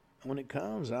come. When it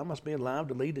comes, I must be alive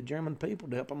to lead the German people,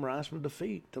 to help them rise from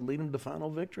defeat, to lead them to final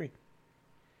victory.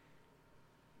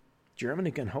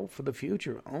 Germany can hope for the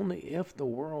future only if the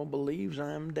world believes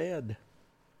I'm dead.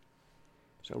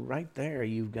 So right there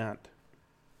you've got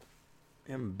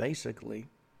him basically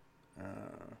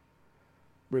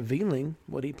revealing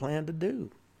what he planned to do.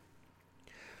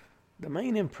 The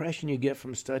main impression you get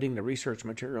from studying the research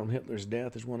material on Hitler's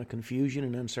death is one of confusion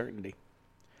and uncertainty.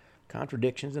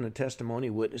 Contradictions in the testimony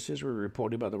of witnesses were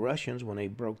reported by the Russians when they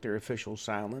broke their official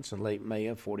silence in late May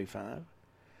of 1945.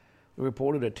 They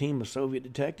reported a team of Soviet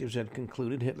detectives had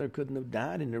concluded Hitler couldn't have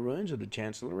died in the ruins of the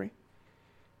Chancellery.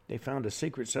 They found a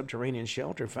secret subterranean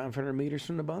shelter 500 meters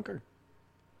from the bunker.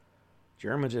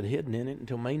 Germans had hidden in it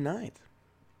until May 9th.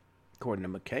 According to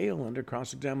McHale, under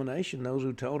cross-examination, those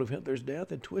who told of Hitler's death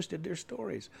had twisted their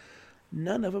stories.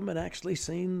 None of them had actually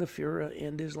seen the Fuhrer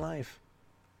end his life.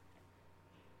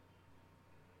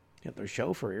 Hitler's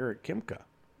chauffeur, Erich Kempka,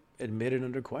 admitted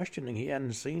under questioning he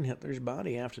hadn't seen Hitler's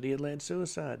body after he had led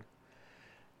suicide.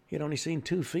 He had only seen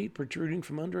 2 feet protruding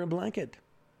from under a blanket.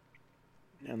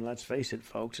 And let's face it,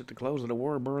 folks, at the close of the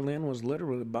war, Berlin was littered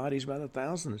with bodies by the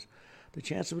thousands. The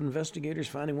chance of investigators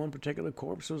finding one particular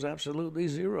corpse was absolutely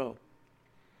zero.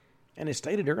 And as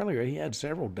stated earlier, he had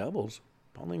several doubles.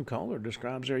 Pauline Kohler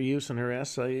describes their use in her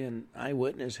essay in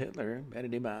Eyewitness Hitler,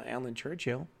 edited by Alan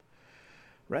Churchill.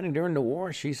 Writing during the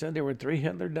war, she said there were 3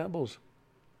 Hitler doubles.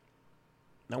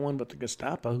 No one but the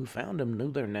Gestapo who found them knew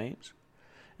their names.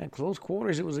 At close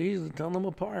quarters, it was easy to tell them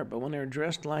apart, but when they're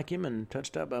dressed like him and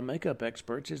touched up by makeup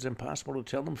experts, it's impossible to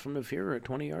tell them from the Fuhrer at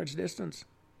 20 yards distance.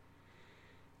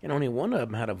 And only one of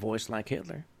them had a voice like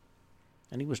Hitler,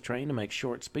 and he was trained to make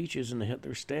short speeches in the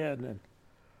Hitler stead and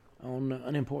on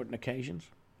unimportant occasions.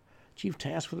 Chief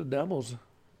task for the doubles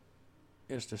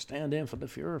is to stand in for the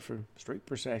Fuhrer for street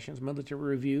processions, military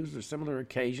reviews, or similar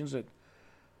occasions that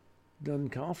doesn't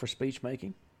call for speech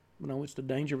making, but on which the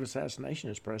danger of assassination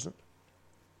is present.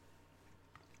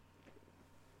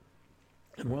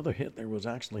 And whether Hitler was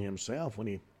actually himself when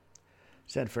he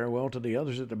said farewell to the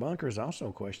others at the bunker is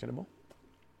also questionable.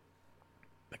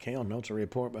 McHale notes a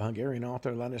report by Hungarian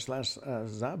author Ladislas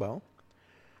Szabó,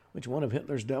 which one of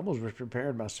Hitler's doubles was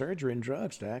prepared by surgery and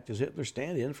drugs to act as Hitler's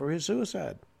stand-in for his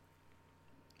suicide.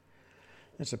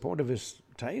 In support of his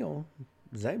tale,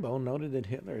 Szabó noted that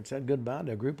Hitler had said goodbye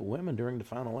to a group of women during the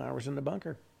final hours in the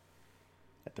bunker.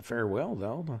 At the farewell,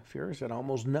 though, the Fuhrer said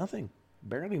almost nothing,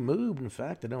 barely moved, in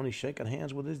fact, had only shaken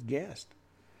hands with his guest.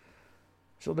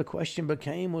 So the question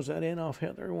became, was that Adolf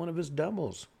Hitler one of his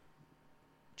doubles,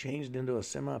 changed into a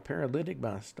semi-paralytic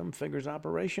by Stumpfigur's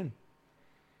operation?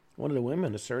 One of the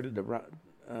women asserted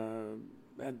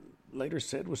had later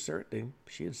said with certainty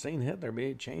she had seen Hitler, but he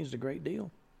had changed a great deal.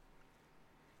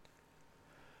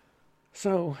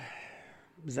 So,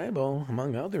 Szabó,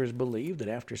 among others, believed that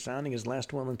after signing his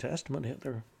last will and testament,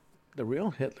 Hitler, the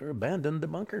real Hitler, abandoned the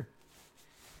bunker.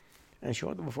 And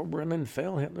shortly before Berlin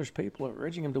fell, Hitler's people were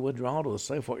urging him to withdraw to a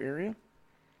safer area.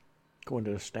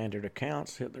 According to standard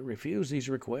accounts, Hitler refused these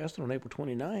requests, and on April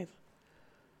 29th,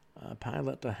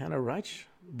 pilot Hannah Reich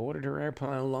boarded her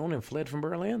airplane alone and fled from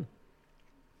Berlin.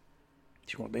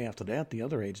 Shortly after that, the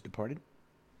other aides departed.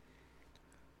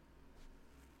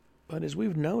 But as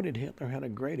we've noted, Hitler had a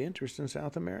great interest in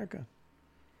South America.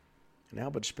 In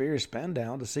Albert Speer's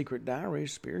Spandau, The Secret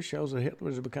Diaries, Speer shows that Hitler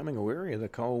was becoming weary of the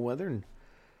cold weather and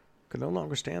could no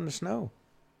longer stand the snow.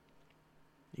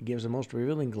 He gives the most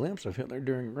revealing glimpse of Hitler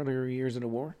during earlier years of the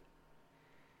war.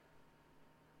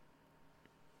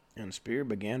 And Speer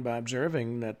began by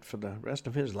observing that for the rest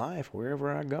of his life,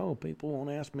 wherever I go, people won't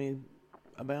ask me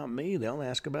about me, they'll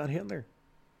ask about Hitler.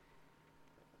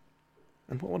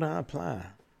 And what would I apply?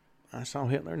 I saw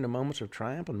Hitler in the moments of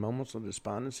triumph and moments of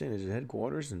despondency in his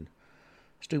headquarters, and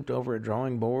stooped over a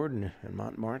drawing board in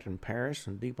Montmartre in Paris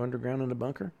and deep underground in the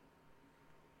bunker.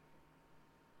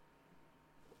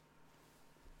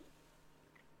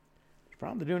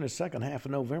 Probably during the second half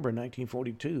of November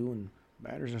 1942, when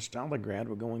matters in Stalingrad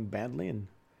were going badly, and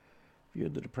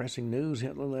viewed the depressing news,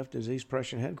 Hitler left his East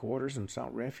Prussian headquarters and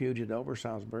sought refuge at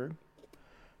Obersalzberg.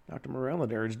 Dr. Morell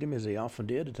had urged him, as he often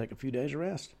did, to take a few days'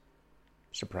 rest.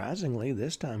 Surprisingly,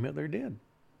 this time Hitler did.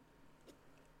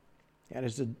 He had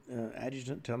his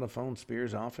adjutant telephone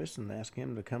Speer's office and ask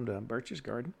him to come to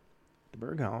Berchtesgaden, the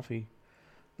Berghof. He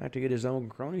liked to get his own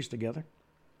cronies together.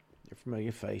 Their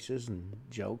familiar faces and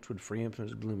jokes would free him from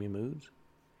his gloomy moods.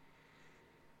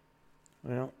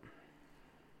 Well,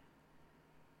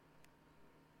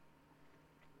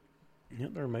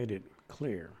 Hitler made it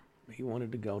clear he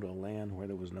wanted to go to a land where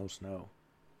there was no snow.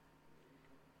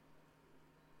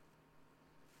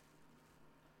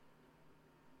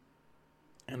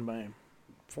 And by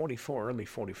 44, early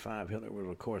 45, Hitler was,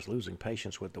 of course, losing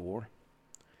patience with the war.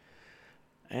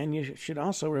 And you should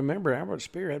also remember Albert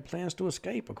Speer had plans to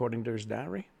escape, according to his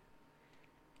diary.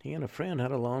 He and a friend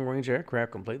had a long-range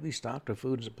aircraft completely stocked with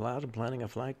food and supplies and planning a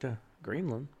flight to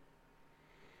Greenland.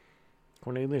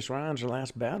 Cornelius Rhine's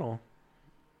last battle,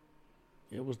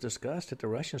 it was discussed that the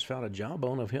Russians found a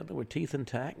jawbone of Hitler with teeth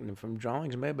intact, and from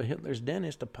drawings made by Hitler's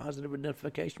dentist, a positive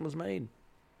identification was made.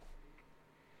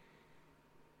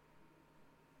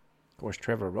 course,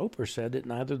 Trevor Roper said that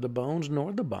neither the bones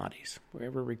nor the bodies were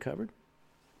ever recovered.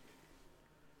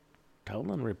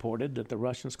 Toland reported that the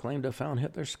Russians claimed to have found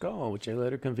Hitler's skull, which they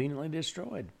later conveniently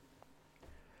destroyed.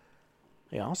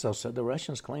 He also said the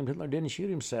Russians claimed Hitler didn't shoot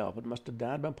himself, but must have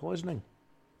died by poisoning.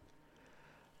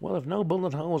 Well, if no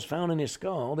bullet hole was found in his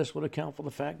skull, this would account for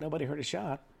the fact nobody heard a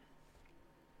shot.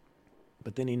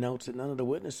 But then he notes that none of the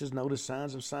witnesses noticed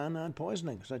signs of cyanide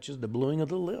poisoning, such as the bluing of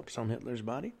the lips on Hitler's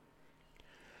body.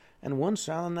 And one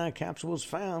cyanide capsule was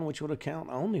found, which would account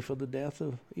only for the death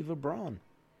of Eva Braun.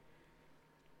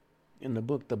 In the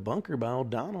book The Bunker by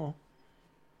O'Donnell,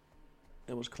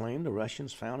 it was claimed the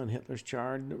Russians found in Hitler's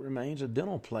charred remains a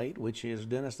dental plate, which his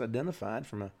dentist identified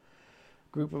from a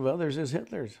group of others as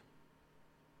Hitler's,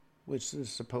 which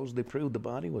supposedly proved the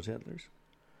body was Hitler's.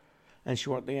 And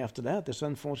shortly after that, this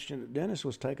unfortunate dentist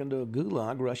was taken to a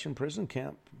Gulag Russian prison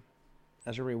camp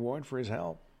as a reward for his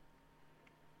help.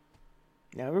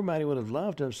 Now, everybody would have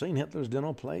loved to have seen Hitler's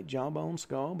dental plate, jawbone,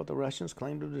 skull, but the Russians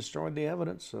claimed to have destroyed the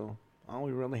evidence, so all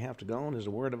we really have to go on is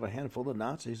the word of a handful of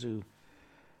Nazis who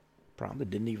probably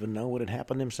didn't even know what had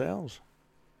happened themselves.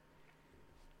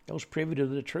 Those privy to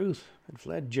the truth had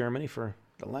fled Germany for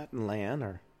the Latin land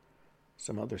or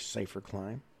some other safer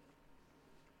clime.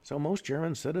 So most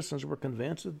German citizens were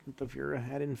convinced that the Fuhrer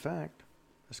had, in fact,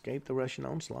 escaped the Russian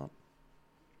onslaught.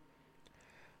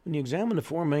 When you examine the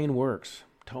four main works,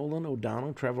 Toland,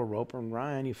 O'Donnell, Trevor Roper, and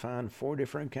Ryan, you find four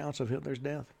different accounts of Hitler's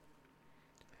death.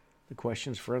 The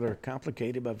question's further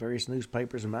complicated by various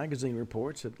newspapers and magazine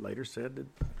reports that later said that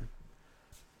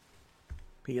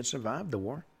he had survived the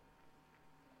war.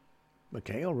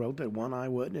 McHale wrote that one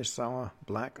eyewitness saw a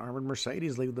black armored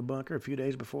Mercedes leave the bunker a few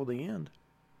days before the end.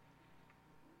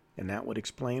 And that would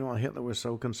explain why Hitler was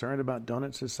so concerned about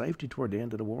Donitz's safety toward the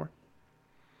end of the war.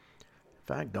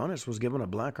 In fact, Donitz was given a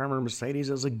black armored Mercedes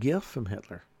as a gift from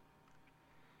Hitler.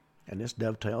 And this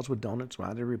dovetails with Donitz's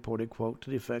widely reported quote to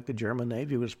the effect the German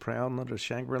Navy was proud of the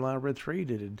Shangri-La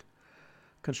retreat it had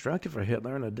constructed for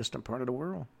Hitler in a distant part of the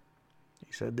world.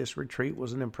 He said this retreat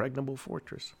was an impregnable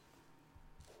fortress.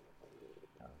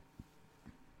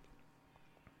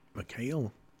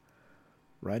 McHale,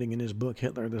 writing in his book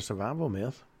Hitler, the Survival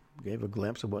Myth, gave a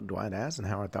glimpse of what Dwight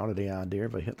Eisenhower thought of the idea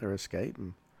of a Hitler escape,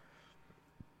 and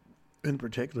in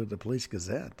particular the Police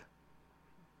Gazette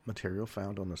material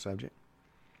found on the subject.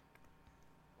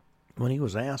 When he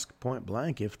was asked point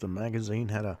blank if the magazine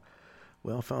had a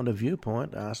well-founded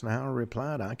viewpoint, Eisenhower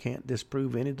replied, "I can't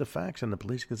disprove any of the facts in the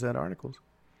Police Gazette articles.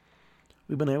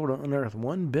 We've been able to unearth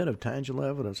one bit of tangible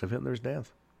evidence of Hitler's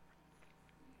death.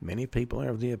 Many people are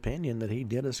of the opinion that he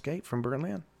did escape from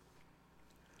Berlin."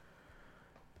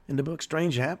 In the book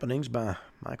Strange Happenings by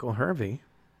Michael Hervey,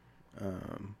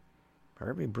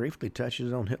 Hervey briefly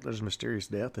touches on Hitler's mysterious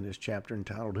death in his chapter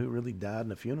entitled Who Really Died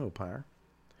in a Funeral Pyre.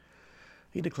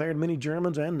 He declared many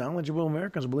Germans and knowledgeable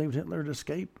Americans believed Hitler had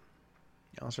escaped.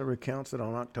 He also recounts that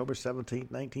on October 17,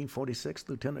 1946,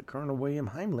 Lieutenant Colonel William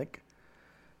Heimlich,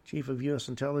 chief of U.S.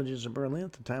 intelligence in Berlin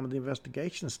at the time of the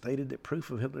investigation, stated that proof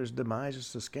of Hitler's demise is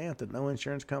so scant that no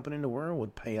insurance company in the world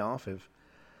would pay off if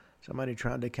somebody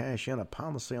tried to cash in a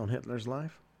policy on Hitler's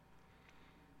life.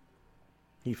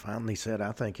 He finally said,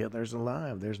 "I think Hitler's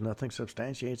alive. There's nothing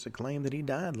substantiates the claim that he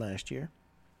died last year."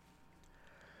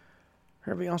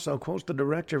 Hervey also quotes the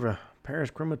director of a Paris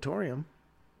crematorium,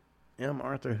 M.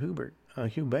 Arthur Hubert,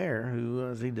 who,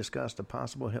 as he discussed a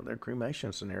possible Hitler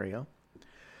cremation scenario,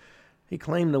 he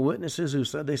claimed the witnesses who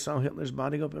said they saw Hitler's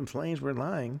body go up in flames were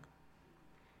lying.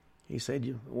 He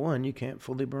said, one, you can't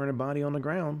fully burn a body on the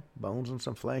ground. Bones and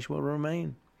some flesh will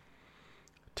remain.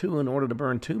 Two, in order to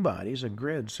burn two bodies, a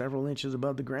grid several inches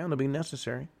above the ground will be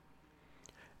necessary.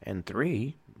 And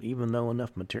three, even though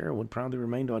enough material would probably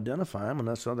remain to identify him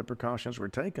unless other precautions were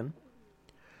taken.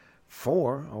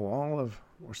 Four, a wall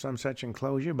or some such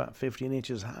enclosure about 15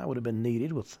 inches high would have been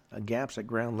needed with gaps at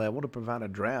ground level to provide a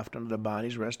draft under the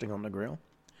bodies resting on the grill.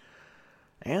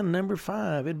 And number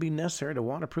five, it'd be necessary to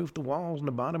waterproof the walls and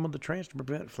the bottom of the trench to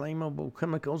prevent flammable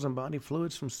chemicals and body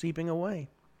fluids from seeping away.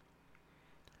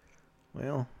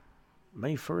 Well,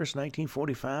 May 1st,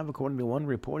 1945, according to one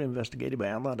report investigated by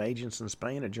Allied agents in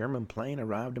Spain, a German plane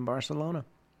arrived in Barcelona.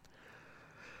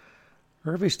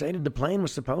 Hervey stated the plane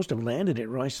was supposed to have landed at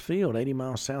Royce Field, 80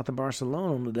 miles south of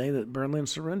Barcelona, on the day that Berlin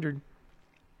surrendered.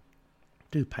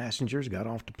 Two passengers got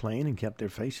off the plane and kept their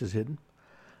faces hidden.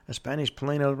 A Spanish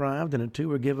plane arrived, and the two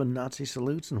were given Nazi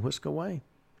salutes and whisked away.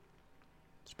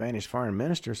 The Spanish foreign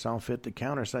minister saw fit to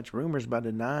counter such rumors by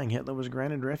denying Hitler was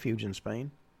granted refuge in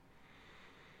Spain.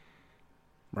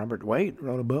 Robert Waite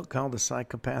wrote a book called The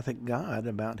Psychopathic God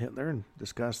about Hitler and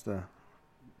discussed the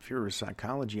Fuhrer's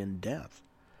psychology and death.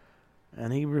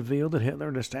 and he revealed that Hitler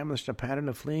had established a pattern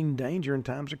of fleeing danger in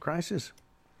times of crisis.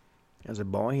 As a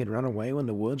boy, he had run away when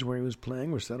the woods where he was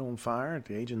playing were set on fire. At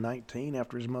the age of 19,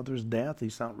 after his mother's death, he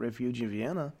sought refuge in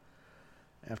Vienna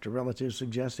after relatives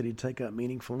suggested he'd take up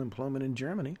meaningful employment in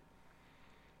Germany.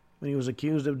 When he was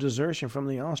accused of desertion from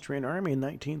the Austrian army in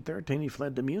 1913, he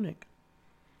fled to Munich.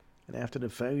 And after the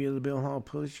failure of the Bill Hall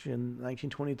Putsch in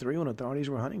 1923, when authorities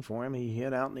were hunting for him, he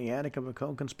hid out in the attic of a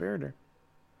co-conspirator.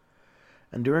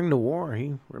 And during the war,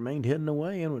 he remained hidden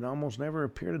away and would almost never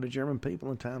appear to the German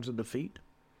people in times of defeat,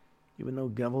 even though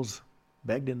Goebbels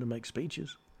begged him to make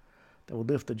speeches that would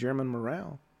lift the German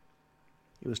morale.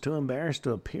 He was too embarrassed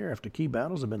to appear after key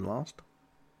battles had been lost.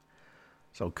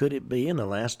 So could it be in the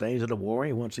last days of the war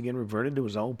he once again reverted to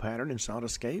his old pattern and sought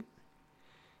escape?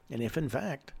 And if in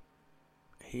fact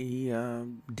he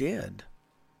did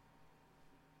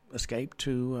escape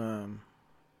to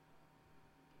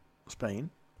Spain,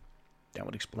 that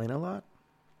would explain a lot.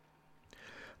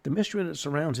 The mystery that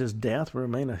surrounds his death will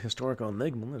remain a historical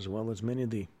enigma, as well as many of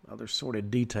the other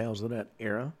sordid details of that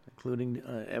era, including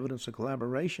evidence of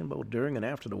collaboration both during and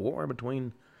after the war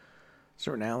between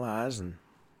certain allies and,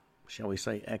 shall we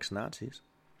say, ex-Nazis.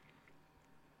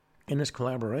 And this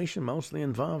collaboration mostly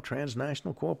involved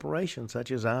transnational corporations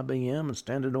such as IBM and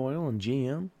Standard Oil and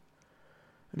GM. And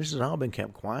this has all been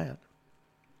kept quiet.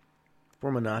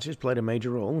 Former Nazis played a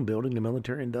major role in building the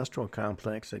military-industrial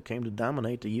complex that came to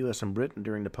dominate the U.S. and Britain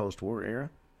during the post-war era.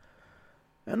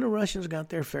 And the Russians got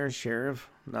their fair share of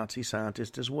Nazi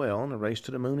scientists as well, and a race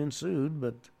to the moon ensued,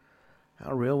 but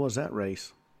how real was that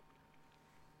race?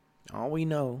 All we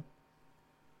know,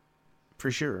 for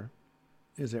sure,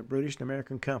 is that British and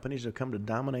American companies have come to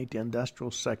dominate the industrial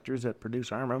sectors that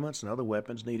produce armaments and other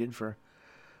weapons needed for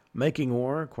making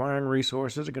war, acquiring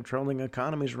resources, and controlling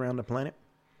economies around the planet.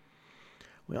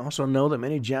 We also know that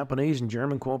many Japanese and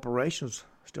German corporations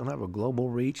still have a global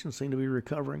reach and seem to be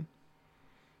recovering.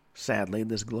 Sadly,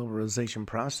 this globalization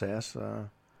process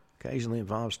occasionally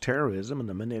involves terrorism and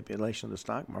the manipulation of the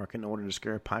stock market in order to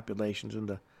scare populations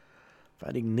into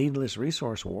fighting needless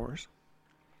resource wars.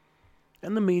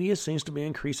 And the media seems to be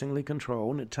increasingly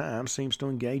controlled and at times seems to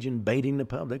engage in baiting the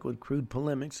public with crude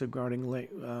polemics regarding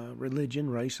religion,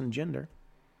 race, and gender.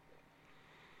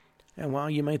 And while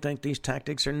you may think these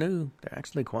tactics are new, they're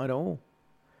actually quite old.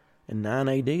 In 9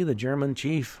 AD, the German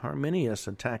chief Arminius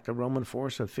attacked a Roman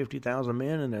force of 50,000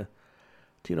 men in the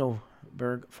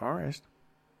Teutoburg forest.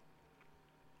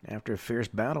 After a fierce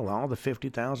battle, all the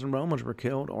 50,000 Romans were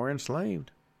killed or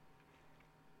enslaved.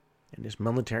 And this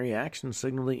military action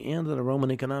signaled the end of the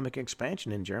Roman economic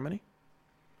expansion in Germany.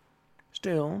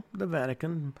 Still, the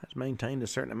Vatican has maintained a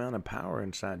certain amount of power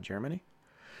inside Germany.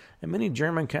 And many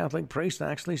German Catholic priests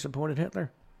actually supported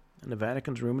Hitler. And the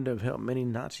Vatican's rumored to have helped many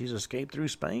Nazis escape through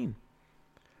Spain.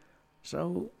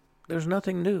 So, there's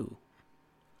nothing new.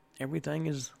 Everything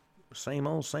is same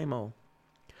old, same old.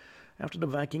 After the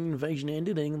Viking invasion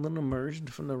ended, England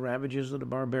emerged from the ravages of the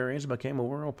barbarians and became a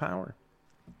world power.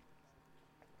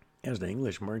 As the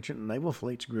English merchant and naval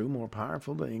fleets grew more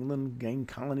powerful, England gained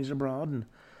colonies abroad and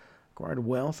acquired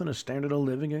wealth and a standard of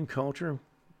living and culture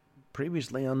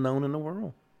previously unknown in the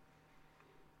world.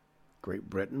 Great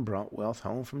Britain brought wealth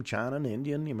home from China and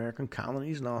India and the American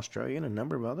colonies and Australia and a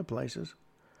number of other places.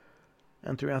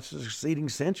 And throughout the succeeding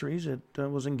centuries, it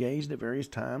was engaged at various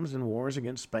times in wars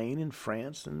against Spain and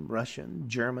France and Russia and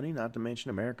Germany, not to mention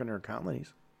American or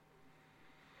colonies.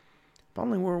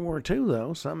 Following World War II,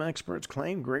 though, some experts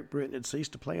claimed Great Britain had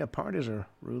ceased to play a part as a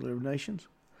ruler of nations.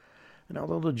 And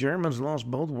although the Germans lost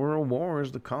both world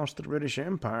wars, the cost to the British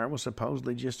Empire was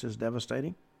supposedly just as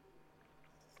devastating.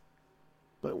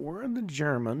 But were the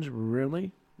Germans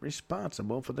really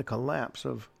responsible for the collapse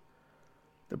of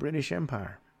the British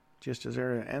Empire, just as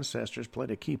their ancestors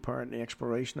played a key part in the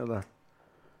exploration of the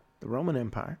Roman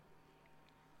Empire?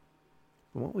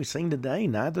 From what we've seen today,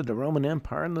 neither the Roman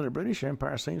Empire nor the British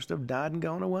Empire seems to have died and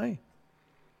gone away.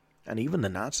 And even the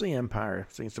Nazi Empire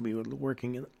seems to be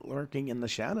lurking in the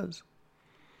shadows.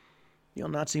 The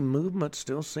Nazi movement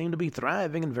still seem to be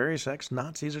thriving, and various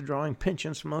ex-Nazis are drawing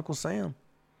pensions from Uncle Sam.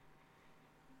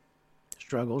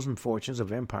 Struggles and fortunes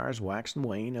of empires wax and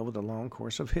wane over the long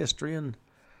course of history, and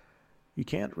you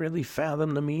can't really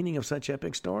fathom the meaning of such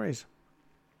epic stories.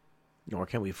 Nor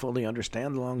can we fully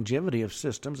understand the longevity of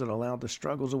systems that allowed the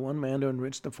struggles of one man to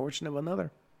enrich the fortune of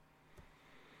another.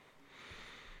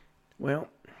 Well,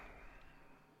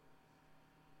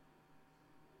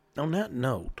 on that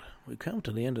note, we come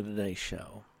to the end of today's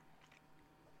show.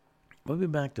 We'll be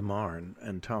back tomorrow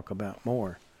and talk about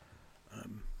more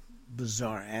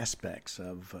bizarre aspects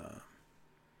of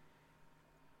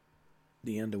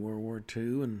the end of World War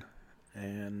II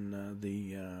and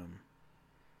the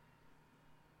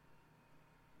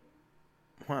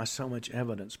why so much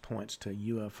evidence points to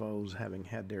UFOs having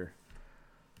had their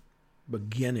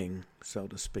beginning, so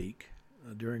to speak,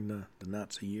 during the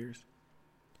Nazi years.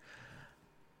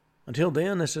 Until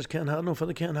then, this is Ken Hudnall for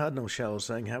the Ken Hudnall Show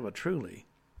saying have a truly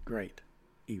great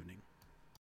evening.